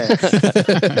back there. Can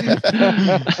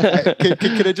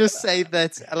I just say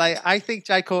that, like, I think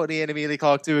Jai Courtney and Emilia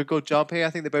Clarke do a good job here. I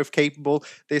think they're both capable.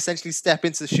 They essentially step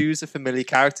into the shoes of familiar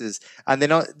characters, and they're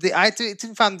not. It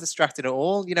didn't find them distracting at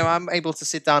all. I'm able to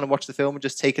sit down and watch the film and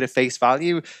just take it at face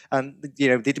value, and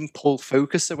they didn't pull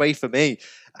focus away from me.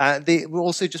 They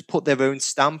also just put their own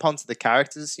stamp onto the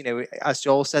characters. As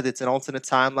Joel said, it's an alternate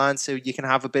timeline, so you can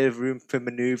have a bit of room for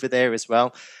maneuver there as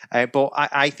well. But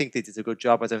I think they did a good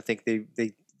job. I don't think they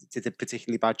did a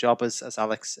particularly bad job, as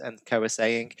Alex and Co are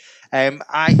saying.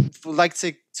 I would like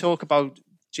to talk about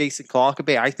Jason Clarke a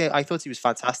bit. I thought he was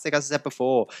fantastic. As I said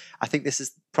before, I think this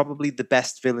is probably the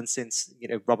best villain since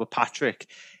Robert Patrick.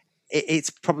 It's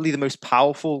probably the most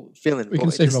powerful villain. We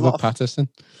can say Robert Pattinson.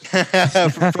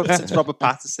 Since Robert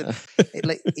Pattinson.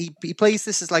 He plays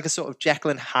this as like a sort of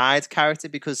Jekyll and Hyde character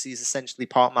because he's essentially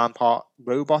part man, part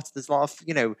robot. There's a lot of,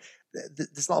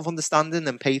 there's a lot of understanding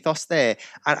and pathos there.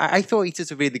 And I thought he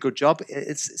did a really good job.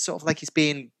 It's sort of like he's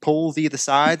being pulled the other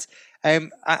side.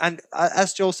 And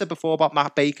as Joel said before about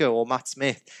Matt Baker or Matt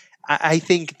Smith, I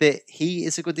think that he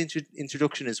is a good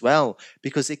introduction as well,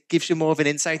 because it gives you more of an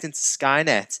insight into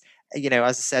Skynet. As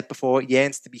I said before, it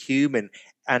yearns to be human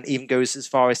and even goes as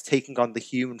far as taking on the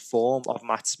human form of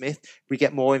Matt Smith. We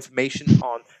get more information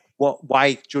on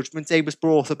why Judgment Day was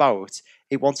brought about.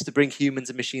 It wants to bring humans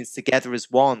and machines together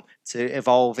as one to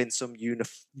evolve in some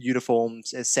uniformed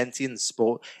sentience,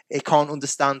 but it can't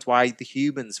understand why the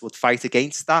humans would fight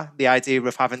against that. The idea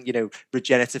of having,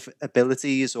 regenerative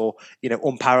abilities or,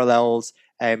 unparalleled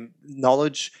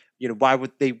knowledge. Why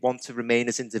would they want to remain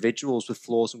as individuals with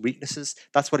flaws and weaknesses?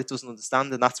 That's what it doesn't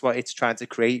understand, and that's what it's trying to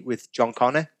create with John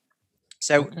Connor.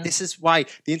 So This is why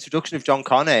the introduction of John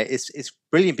Connor is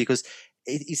brilliant, because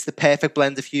he's the perfect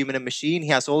blend of human and machine. He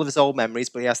has all of his old memories,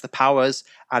 but he has the powers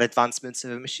and advancements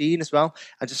of a machine as well.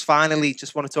 And just finally,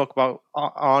 just want to talk about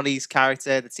Arnie's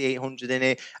character, the T-800 in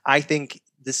it. I think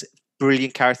there's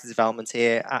brilliant character development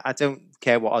here. I don't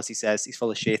care what Ozzy says. He's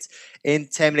full of shit. In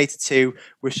Terminator 2,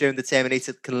 we're shown the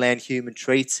Terminator can learn human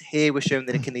traits. Here, we're shown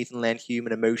that it can even learn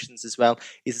human emotions as well.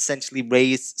 He's essentially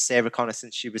raised Sarah Connor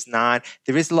since she was 9.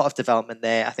 There is a lot of development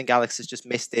there. I think Alex has just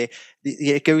missed it.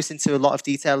 It goes into a lot of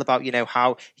detail about,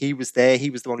 how he was there.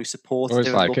 He was the one who supported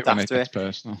her and looked after her.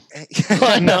 Personal.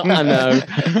 I know.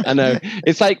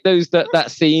 It's like that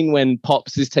scene when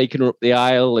Pops is taking her up the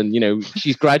aisle and,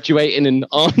 she's graduating and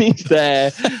Arnie's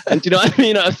there. And do you know what I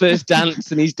mean? At her first dance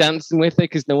and he's dancing with her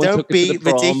because no one took her to the prom.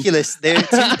 Don't be ridiculous. They're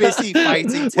too busy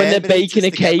fighting when they're baking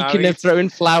a cake and they're throwing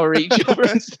flour at each other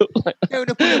and stuff like that. No,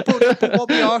 but what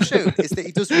we are shown is that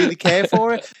he does really care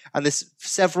for it. And there's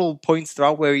several points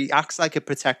throughout where he acts like a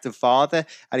protective father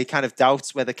and he kind of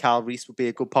doubts whether Kyle Reese would be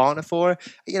a good partner for her.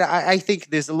 I think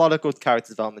there's a lot of good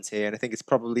character development here, and I think it's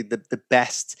probably the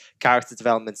best character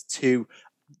development to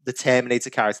the Terminator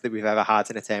character that we've ever had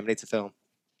in a Terminator film.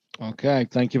 Okay,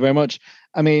 thank you very much.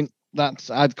 I mean,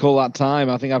 I'd call that time.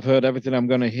 I think I've heard everything I'm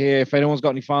going to hear. If anyone's got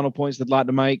any final points they'd like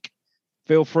to make,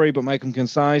 feel free, but make them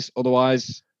concise.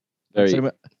 Otherwise,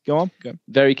 go on.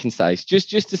 Very concise. Just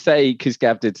to say, because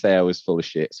Gav did say I was full of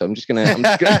shit, so I'm just gonna say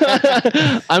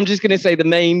the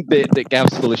main bit that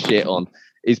Gav's full of shit on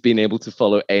is being able to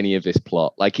follow any of this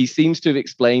plot. Like, he seems to have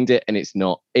explained it, and it's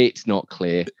not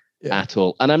clear at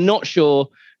all. And I'm not sure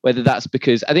whether that's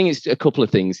because, I think it's a couple of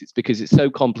things. It's because it's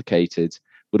so complicated,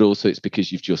 but also it's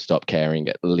because you've just stopped caring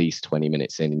at least 20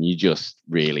 minutes in and you're just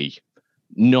really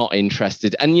not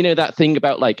interested. And that thing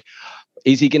about like,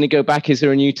 is he going to go back? Is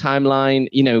there a new timeline?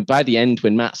 By the end,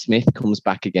 when Matt Smith comes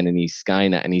back again and he's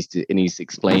Skynet and he's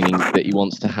explaining that he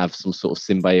wants to have some sort of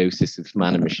symbiosis of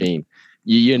man and machine,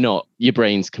 your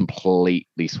brain's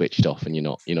completely switched off and you're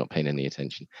not paying any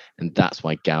attention. And that's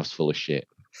why Gav's full of shit.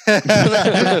 I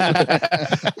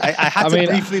had to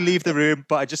briefly leave the room,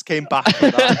 but I just came back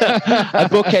for that. I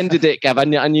bookended it, Gav. I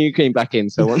knew you came back in,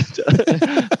 so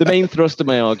the main thrust of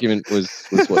my argument was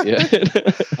what you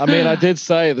heard. I did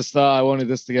say at the start I wanted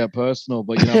this to get personal,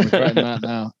 but I'm regretting that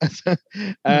now.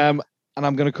 And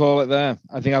I'm going to call it there.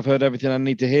 I think I've heard everything I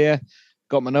need to hear.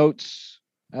 Got my notes.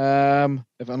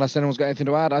 Unless anyone's got anything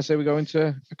to add, I say we go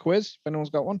into a quiz. If anyone's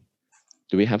got one.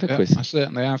 Do we have a quiz? I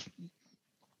certainly have.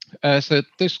 So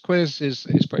this quiz is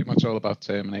pretty much all about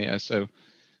Terminator. So I'm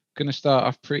going to start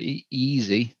off pretty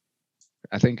easy.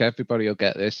 I think everybody will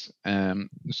get this.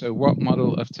 So what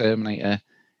model of Terminator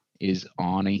is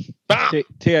Arnie?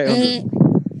 T-800.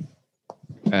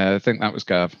 I think that was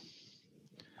Gav.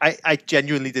 I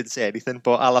genuinely didn't say anything,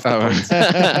 but I'll have to point.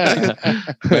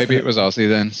 Maybe it was Ozzy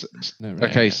then. No, right.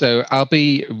 Okay, so I'll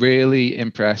be really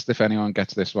impressed if anyone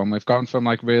gets this one. We've gone from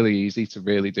like really easy to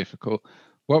really difficult.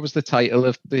 What was the title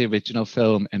of the original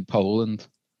film in Poland?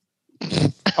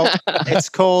 It's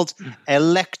called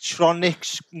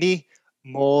Elektroniczny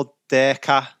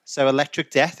Morderca. So Electric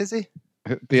Death, is he?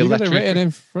 The electric written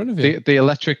in front of you. The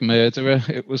Electric Murderer,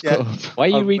 it was called. Why are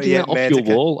you reading that off your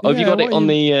wall? Have you got it on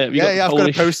the? I've got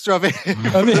a poster of it.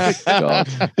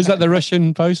 Is that the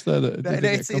Russian poster?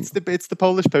 It's the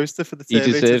Polish poster for the. He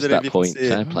deserves that point.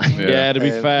 Yeah, to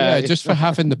be fair, just for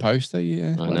having the poster.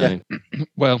 Yeah, I know.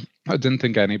 Well, I didn't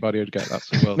think anybody would get that.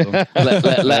 So well done.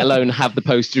 let alone have the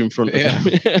poster in front of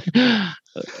them.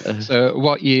 So,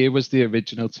 what year was the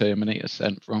original Terminator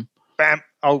sent from? Bam.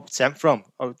 Sent from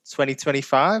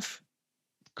 2025.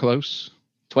 Close.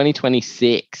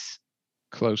 2026.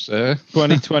 Closer.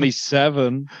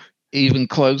 2027. Even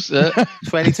closer.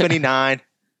 2029.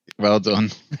 Well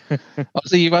done.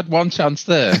 So you had one chance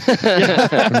there.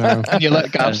 And you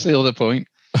let Gav steal the point.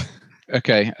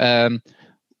 Okay.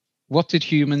 What did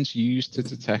humans use to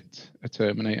detect a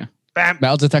Terminator? Bam.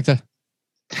 Metal detector.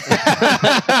 Shit.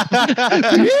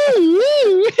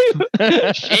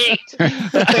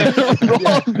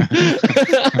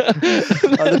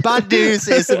 The bad news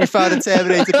is that we found a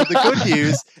Terminator, but the good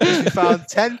news is we found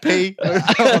 10p on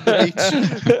the beach.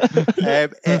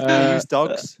 They use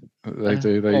dogs. They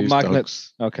do. They use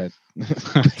magnets. Dogs. Okay.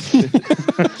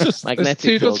 There's Magnetic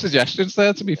two good dog. suggestions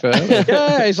there, to be fair.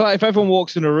 Yeah, it's like if everyone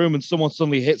walks in a room and someone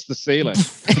suddenly hits the ceiling.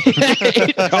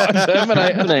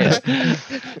 Terminator.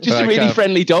 Just a really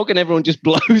friendly dog, and everyone just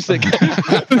blows the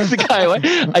guy away.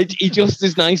 He just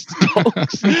is nice to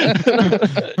dogs.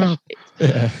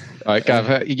 Yeah. All right, Gav,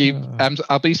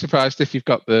 I'll be surprised if you've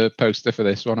got the poster for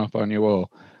this one up on your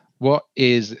wall. What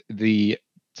is the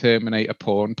Terminator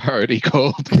porn parody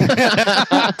called? Terminator.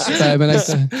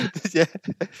 Yeah.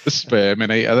 The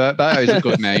Sperminator. That is a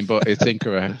good name, but it's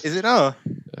incorrect. Is it not?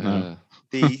 No.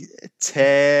 The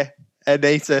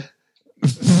Terminator.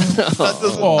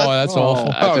 Oh, that's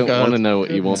awful. I don't God. want to know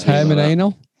what you want.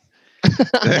 Terminanal.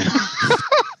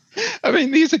 I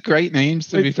mean, these are great names,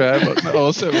 to be fair, but they're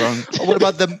also wrong. Oh, what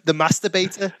about the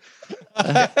masturbator?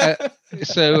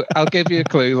 So I'll give you a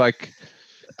clue. Like,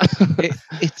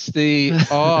 it's the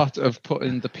art of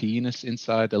putting the penis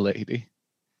inside a lady.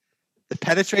 The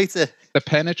penetrator. The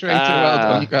penetrator. Well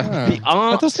done, Gav. The That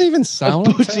art doesn't even sound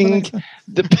of like putting Terminator.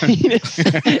 the penis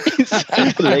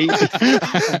inside the lady.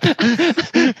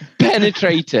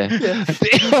 Penetrator.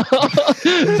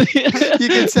 You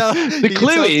can tell. The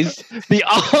clue is the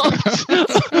art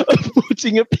of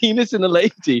putting a penis in a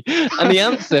lady, and the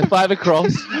answer 5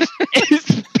 across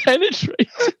is penetrate.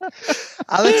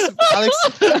 Alex,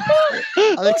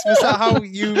 was that how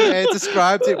you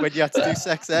described it when you had to do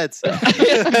sex ed?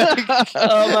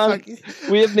 Oh man,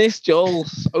 we have missed Joel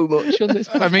so much on this.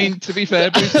 I mean, to be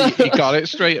fair, Bruce, he got it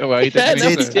straight away, didn't Yeah,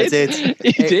 he? no, I did.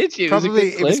 He did. It was a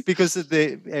Probably good it was clue. because of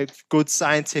the good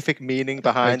scientific meaning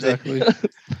behind Exactly.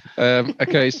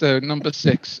 Okay, so number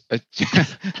 6.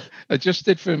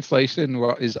 Adjusted for inflation,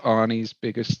 what is Arnie's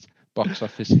biggest box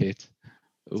office hit? it.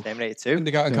 Oof, Terminator 2.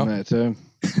 Kindergarten Cop. Terminator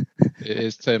 2. it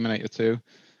is Terminator 2.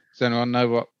 Does anyone know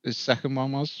what his second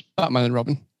one was? Batman and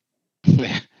Robin.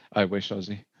 I wish,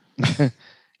 Ozzy.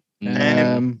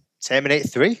 Terminator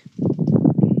 3.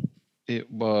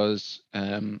 It was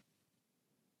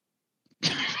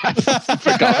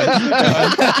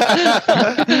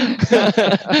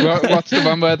what's the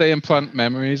one where they implant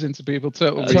memories into people?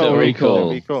 Total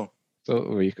Recall. Recall.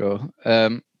 Total Recall.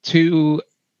 2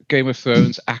 Game of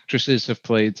Thrones actresses have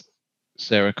played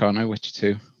Sarah Connor. Which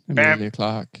 2? Emilia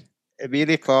Clarke.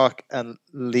 Emilia Clarke and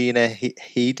Lena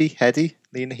Headey.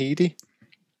 Lena Headey.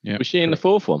 Yeah. Was she in the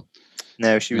 4th one?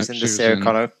 No, she was No, in she the was Sarah in-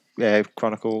 Connor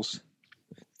Chronicles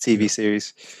TV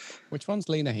series. Which one's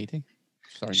Lena Headey?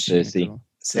 Sorry. Cersei.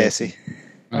 Cersei.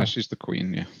 She's the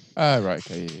queen, yeah. Oh, right.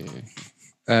 Okay.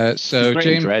 Yeah. So She's great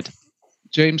in Dread.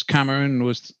 James Cameron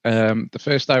was the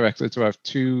first director to have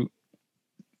 2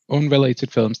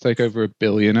 unrelated films take over $1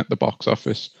 billion at the box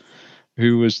office.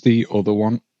 Who was the other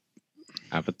one?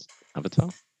 Avatar.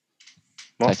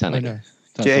 What? Titanic. No.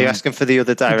 Yeah, you're asking for the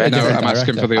other director. No, Different I'm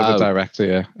asking for the director. other director,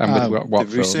 yeah. And with what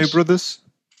the Russo films? brothers.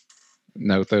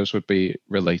 No, those would be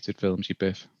related films, you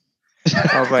biff.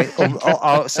 Oh, right.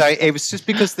 Sorry. It was just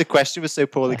because the question was so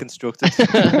poorly constructed.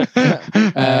 Steven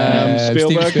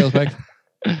Spielberg. Spielberg.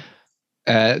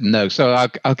 No, so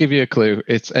I'll give you a clue.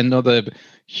 It's another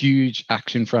huge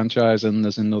action franchise, and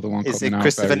there's another one Is coming it out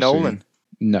Christopher very Nolan? soon.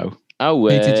 No. Oh,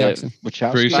 Peter Jackson.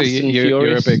 Wachowski. Brucey, Fast and you're a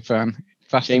Furious. big fan.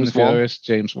 Fast James and the Wan. Furious,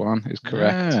 James Wan is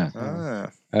correct.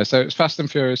 Ah. So it's Fast and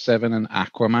Furious 7 and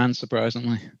Aquaman,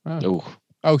 surprisingly. Oh,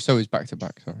 Oh, so it's back to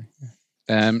back. Sorry.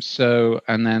 And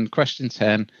then question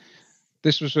 10.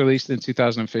 This was released in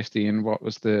 2015. What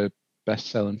was the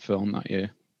best-selling film that year?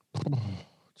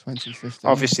 2015.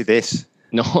 Obviously, this.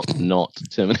 not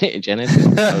Terminator Genesis. I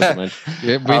would imagine.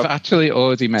 Yeah, we've actually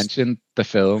already mentioned the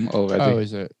film already. Oh,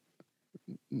 is it?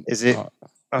 Is it? Oh,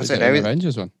 I is don't it an know.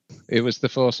 Avengers one? It was The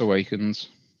Force Awakens.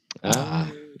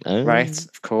 Oh. Right,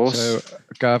 of course. So,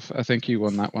 Gav, I think you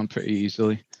won that one pretty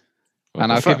easily. And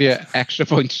Well, I'll give you extra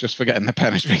points just for getting the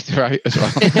penetrator right as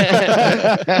well.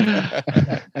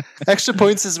 Extra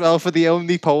points as well for the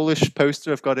only Polish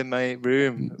poster I've got in my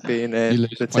room being You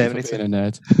lose the a point for being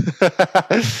Terminator. a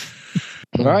nerd.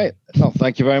 Right. Well,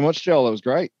 thank you very much, Joel. That was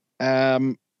great.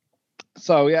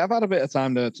 So yeah, I've had a bit of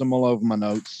time to mull over my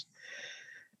notes.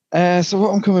 So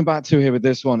what I'm coming back to here with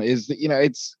this one is that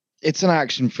it's an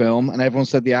action film, and everyone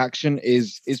said the action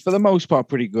is for the most part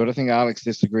pretty good. I think Alex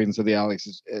disagreed and said the Alex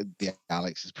is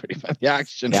pretty bad. The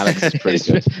action, The Alex is pretty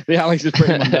good. The Alex is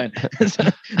pretty mundane.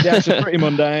 The action is pretty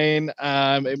mundane.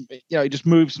 It just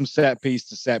moves from set piece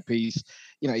to set piece.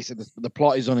 He said the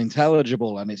plot is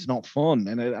unintelligible and it's not fun.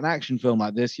 And an action film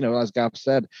like this, as Gav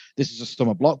said, this is a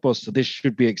summer blockbuster. This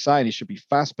should be exciting. It should be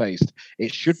fast paced.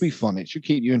 It should be fun. It should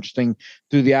keep you interesting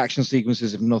through the action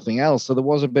sequences, if nothing else. So there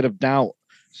was a bit of doubt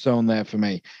sown there for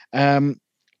me.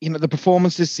 The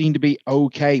performances seem to be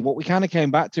okay. What we kind of came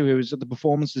back to here is that the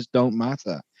performances don't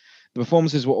matter. The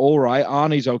performances were all right.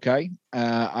 Arnie's okay.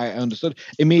 I understood.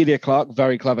 Emilia Clarke,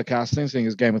 very clever casting, seeing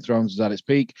as Game of Thrones was at its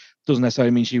peak. Doesn't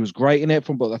necessarily mean she was great in it,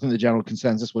 but I think the general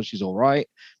consensus was she's all right.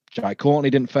 Jai Courtney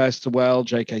didn't fare so well.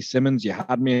 J.K. Simmons, you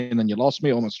had me and then you lost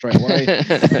me almost straight away.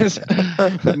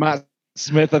 Matt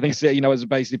Smith, I think, is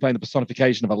basically playing the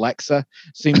personification of Alexa.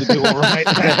 Seemed to do all right.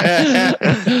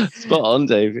 Spot on,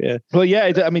 Dave. Yeah. Well,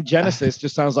 yeah. I mean, Genesis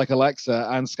just sounds like Alexa,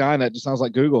 and Skynet just sounds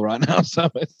like Google right now. So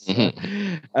it's,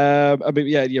 I mean,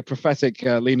 yeah, your prophetic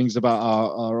leanings about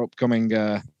our upcoming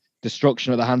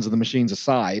destruction at the hands of the machines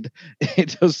aside,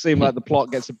 it does seem like the plot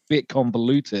gets a bit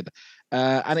convoluted,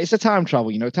 and it's a time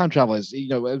travel. Time travel is,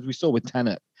 as we saw with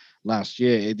Tenet last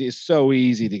year, it is so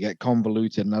easy to get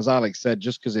convoluted. And as Alex said,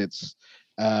 just because it's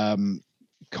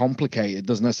complicated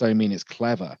doesn't necessarily mean it's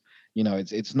clever.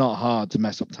 It's not hard to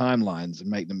mess up timelines and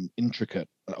make them intricate,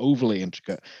 overly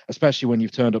intricate, especially when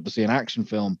you've turned up to see an action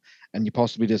film and you're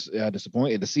possibly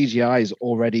disappointed. The CGI is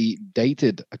already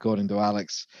dated, according to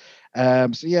Alex. So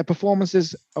yeah, performance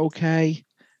is okay.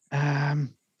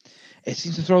 It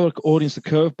seems to throw the audience a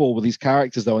curveball with these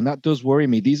characters, though, and that does worry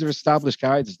me. These are established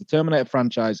characters. The Terminator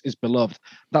franchise is beloved.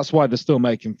 That's why they're still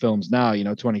making films now,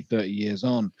 20, 30 years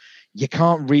on. You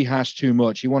can't rehash too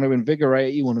much. You want to invigorate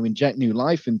it. You want to inject new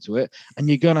life into it, and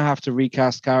you're going to have to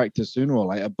recast characters sooner or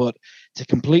later. But to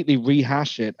completely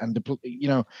rehash it and,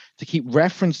 to keep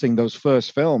referencing those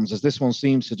first films, as this one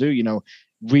seems to do,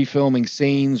 refilming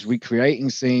scenes, recreating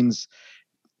scenes,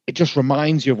 it just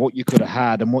reminds you of what you could have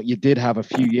had and what you did have a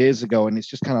few years ago, and it's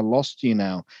just kind of lost to you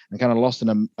now, and kind of lost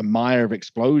in a mire of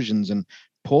explosions and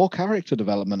poor character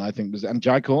development, I think, and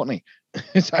Jai Courtney.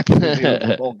 It's actually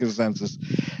the whole consensus.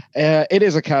 It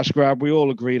is a cash grab. We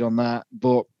all agreed on that,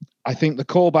 but I think the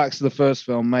callbacks to the first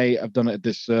film may have done it a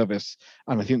disservice,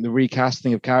 and I think the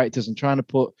recasting of characters and trying to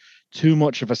put too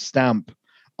much of a stamp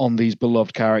on these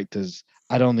beloved characters,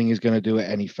 I don't think is going to do it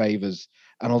any favors.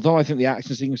 And although I think the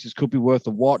action sequences could be worth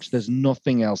a watch, there's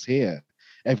nothing else here.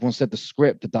 Everyone said the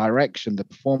script, the direction, the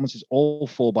performances all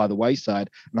fall by the wayside.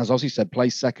 And as Ozzy said, play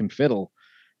second fiddle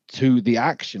to the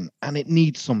action. And it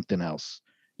needs something else.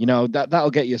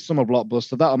 That'll get you a summer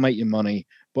blockbuster. That'll make you money.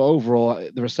 But overall,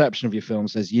 the reception of your film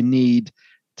says you need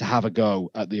to have a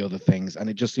go at the other things. And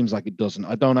it just seems like it doesn't.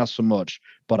 I don't ask for much,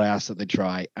 but I ask that they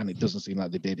try. And it doesn't seem like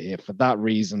they did here. For that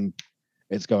reason,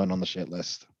 it's going on the shit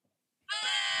list.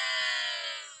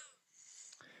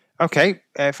 Okay,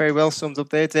 very well summed up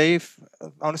there, Dave.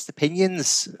 Honest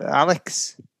opinions,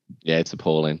 Alex? Yeah, it's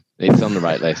appalling. It's on the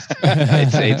right list.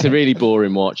 It's a really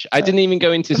boring watch. I didn't even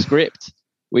go into script,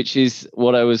 which is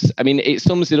what it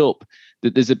sums it up,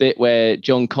 that there's a bit where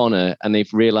John Connor, and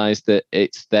they've realized that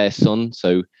it's their son.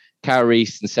 So Kyle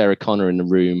Reese and Sarah Connor in the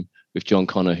room with John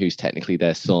Connor, who's technically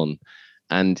their son.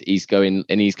 And he's going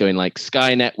like,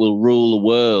 Skynet will rule the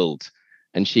world.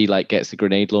 And she gets a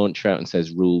grenade launcher out and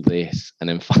says, "Rule this," and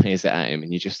then fires it at him.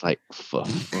 And you're just like, "Fuck!"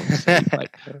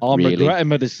 I'm regretting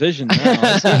my decision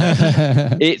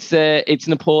now. It's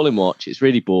an appalling watch. It's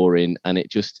really boring, and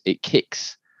it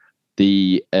kicks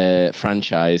the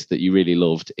franchise that you really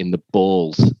loved in the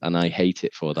balls, and I hate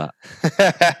it for that.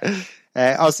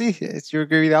 Ozzy, do you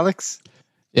agree with Alex?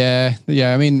 Yeah.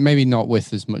 I mean, maybe not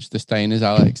with as much disdain as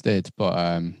Alex did,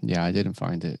 but yeah, I didn't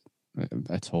find it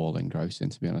at all engrossing,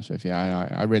 to be honest with you.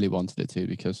 I really wanted it to,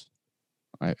 because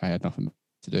I had nothing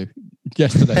to do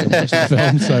yesterday and watch the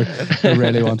film, so I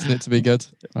really wanted it to be good.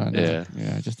 And,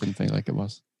 I just didn't think like it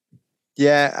was.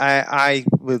 Yeah, I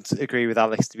would agree with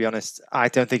Alex, to be honest. I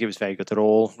don't think it was very good at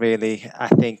all, really. I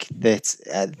think that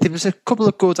there was a couple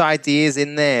of good ideas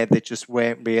in there that just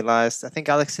weren't realised. I think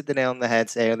Alex hit the nail on the head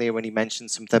earlier when he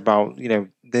mentioned something about,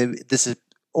 this is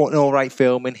an all right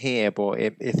film in here, but I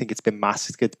think it's been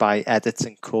masked by edits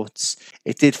and cuts.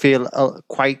 It did feel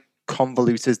quite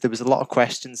convoluted. There was a lot of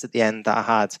questions at the end that I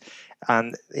had,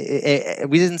 and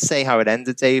we didn't say how it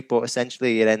ended, Dave, but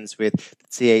essentially it ends with the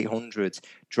T-800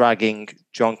 dragging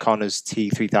John Connor's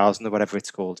T-3000 or whatever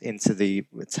it's called into the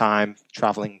time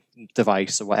traveling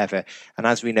device or whatever. And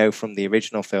as we know from the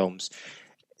original films,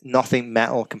 nothing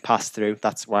metal can pass through.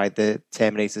 That's why the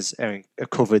Terminators are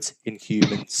covered in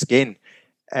human skin.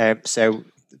 So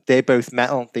they're both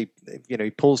metal.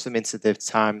 He pulls them into the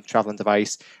time traveling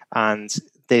device, and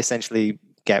they essentially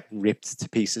get ripped to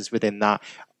pieces within that.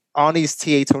 Arnie's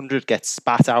T-800 gets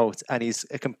spat out, and he's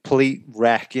a complete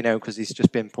wreck, because he's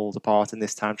just been pulled apart in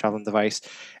this time traveling device.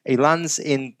 He lands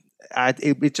in.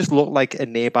 It just looked like a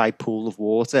nearby pool of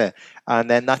water, and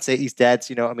then that's it. He's dead.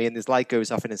 You know what I mean? His light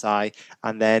goes off in his eye,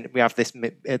 and then we have this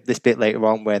bit later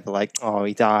on where they're like, "Oh,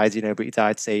 he died," but he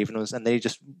died saving us, and then he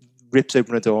just rips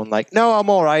open a door and like, no, I'm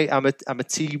all right. I'm a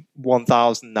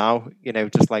T1000 now,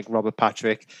 just like Robert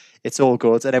Patrick. It's all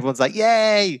good. And everyone's like,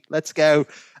 yay, let's go.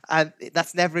 And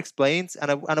that's never explained.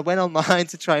 And I went online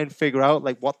to try and figure out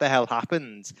like what the hell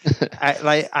happened.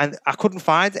 And I couldn't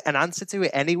find an answer to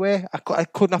it anywhere. I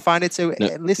could not find it. So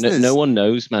listeners, no one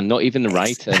knows, man. Not even the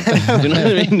writer. Do you know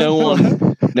what I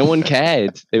mean? No one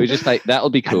cared. They were just like, that'll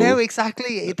be cool. I know,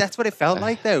 exactly. That's what it felt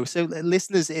like, though. So,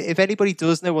 listeners, if anybody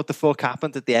does know what the fuck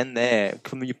happened at the end there,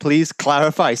 can you please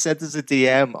clarify? Send us a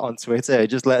DM on Twitter.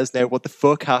 Just let us know what the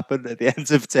fuck happened at the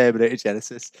end of Terminator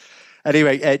Genesis.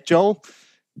 Anyway, Joel?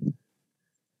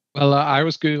 Well, I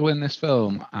was Googling this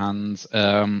film, and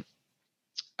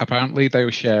apparently they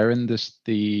were sharing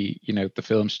the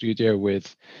film studio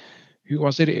with, who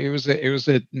was it? It was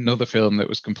another film that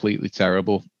was completely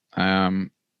terrible.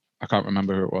 I can't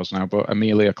remember who it was now, but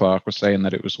Emilia Clarke was saying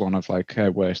that it was one of like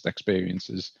her worst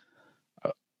experiences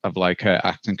of like her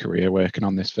acting career working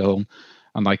on this film.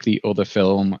 And like the other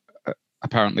film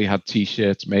apparently had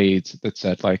T-shirts made that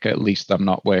said like, at least I'm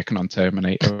not working on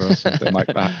Terminator or something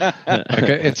like that. Like,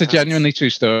 it's a genuinely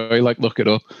true story. Like, look it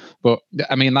up. But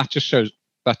I mean, that just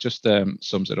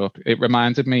sums it up. It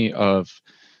reminded me of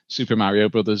Super Mario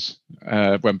Brothers,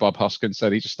 when Bob Hoskins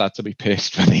said he just had to be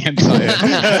pissed for the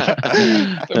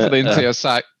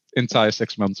entire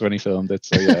 6 months when he filmed it.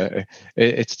 So yeah,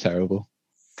 it's terrible.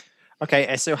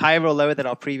 Okay, so higher or lower than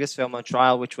our previous film on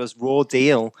trial, which was Raw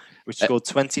Deal, which scored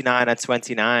 29 and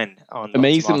 29 on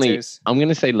amazingly, Tomatoes. I'm going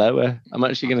to say lower. I'm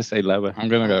actually going to say lower. I'm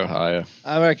going to go higher.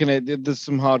 I reckon there's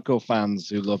some hardcore fans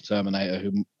who love Terminator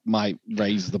who might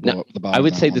raise the bar. I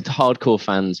would say that the hardcore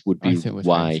fans would be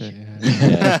why.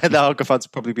 The hardcore fans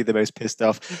would probably be the most pissed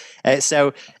off.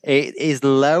 So it is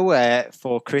lower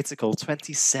for critical,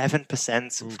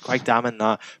 27%, quite damning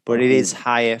that, but it is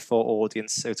higher for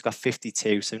audience, so it's got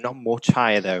 52, so not much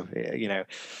higher though.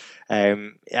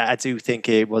 I do think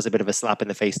it was a bit of a slap in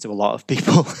the face to a lot of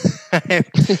people.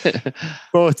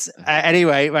 But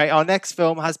anyway, right, our next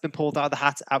film has been pulled out of the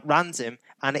hat at random,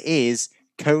 and it is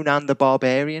Conan the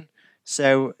Barbarian.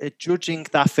 So judging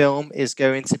that film is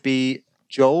going to be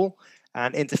Joel,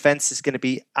 and in defense is going to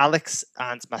be Alex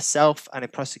and myself, and in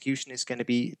prosecution is going to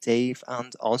be Dave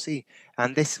and Ozzy.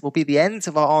 And this will be the end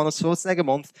of our Arnold Schwarzenegger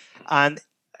month. And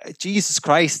Jesus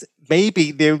Christ,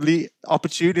 maybe the only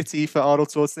opportunity for Arnold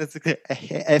Schwarzenegger to get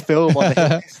a film on the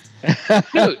hit list.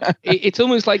 It's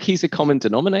almost like he's a common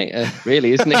denominator,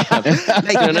 really, isn't it?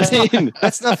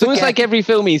 It's almost like every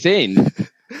film he's in.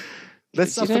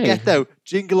 Let's not forget, though,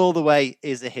 Jingle All the Way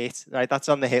is a hit, right? That's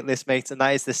on the hit list, mate, and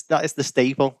that is the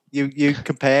staple. You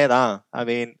compare that. I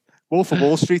mean, Wolf of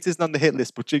Wall Street isn't on the hit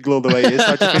list, but Jingle All the Way is.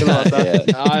 How do you feel about that?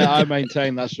 Yeah. I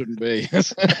maintain that shouldn't be.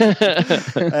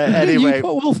 Anyway, you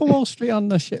put Wolf of Wall Street on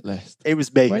the shit list. It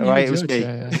was me, all right? It was me.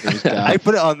 I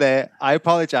put it on there. I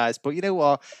apologise, but you know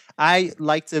what? I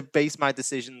like to base my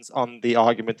decisions on the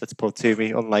argument that's put to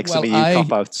me, unlike some of you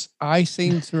cop-outs. I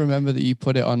seem to remember that you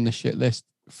put it on the shit list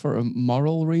for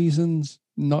moral reasons,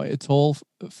 not at all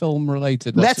film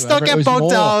related. Let's not get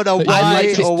bogged down on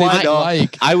why or why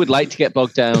not. I would like to get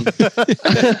bogged down.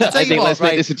 I think let's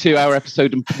make this a 2-hour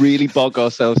episode and really bog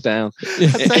ourselves down. I'll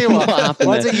tell you what,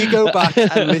 why don't you go back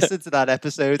and listen to that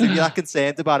episode? If you're not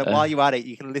concerned about it, while you're at it,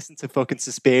 you can listen to fucking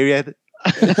Suspiria.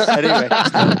 Anyway.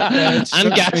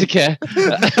 And Gattaca.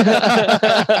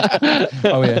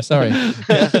 Oh yeah, sorry.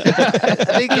 I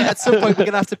think at some point we're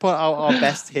gonna have to put out our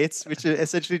best hits, which are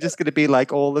essentially just gonna be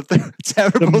like all of the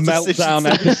terrible meltdown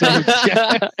episodes.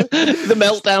 The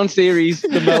meltdown series.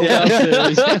 The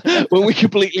meltdown series. When we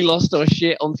completely lost our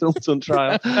shit on Films on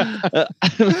Trial.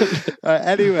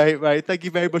 Anyway, right. Thank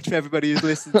you very much for everybody who's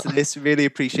listened to this. Really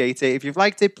appreciate it. If you've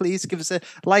liked it, please give us a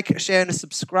like, share, and a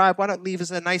subscribe. Why not leave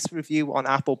us a nice review on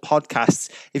Apple Podcasts?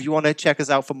 If you want to check us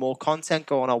out for more content,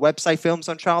 go on our website,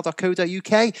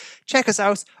 filmsontrial.co.uk. Check us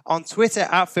out on Twitter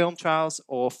at Film Trials,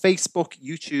 or Facebook,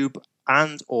 YouTube,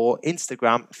 and or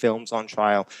Instagram, Films on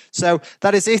Trial. So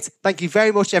that is it. Thank you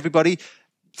very much, everybody.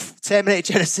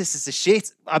 Terminator Genesis is a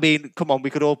shit. I mean, come on, we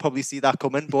could all probably see that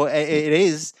coming, but it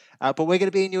is. But we're going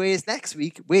to be in your ears next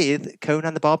week with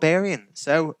Conan the Barbarian.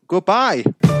 So goodbye.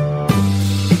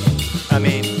 I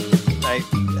mean, like,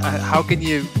 how can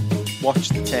you watch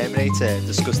the Terminator,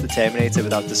 discuss the Terminator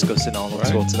without discussing Arnold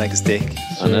Schwarzenegger's dick?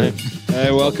 I know.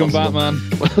 Hey, welcome back, man.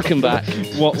 Welcome back.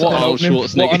 What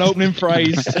an opening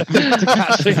phrase to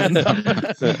catch the end.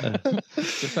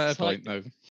 It's a fair point, though.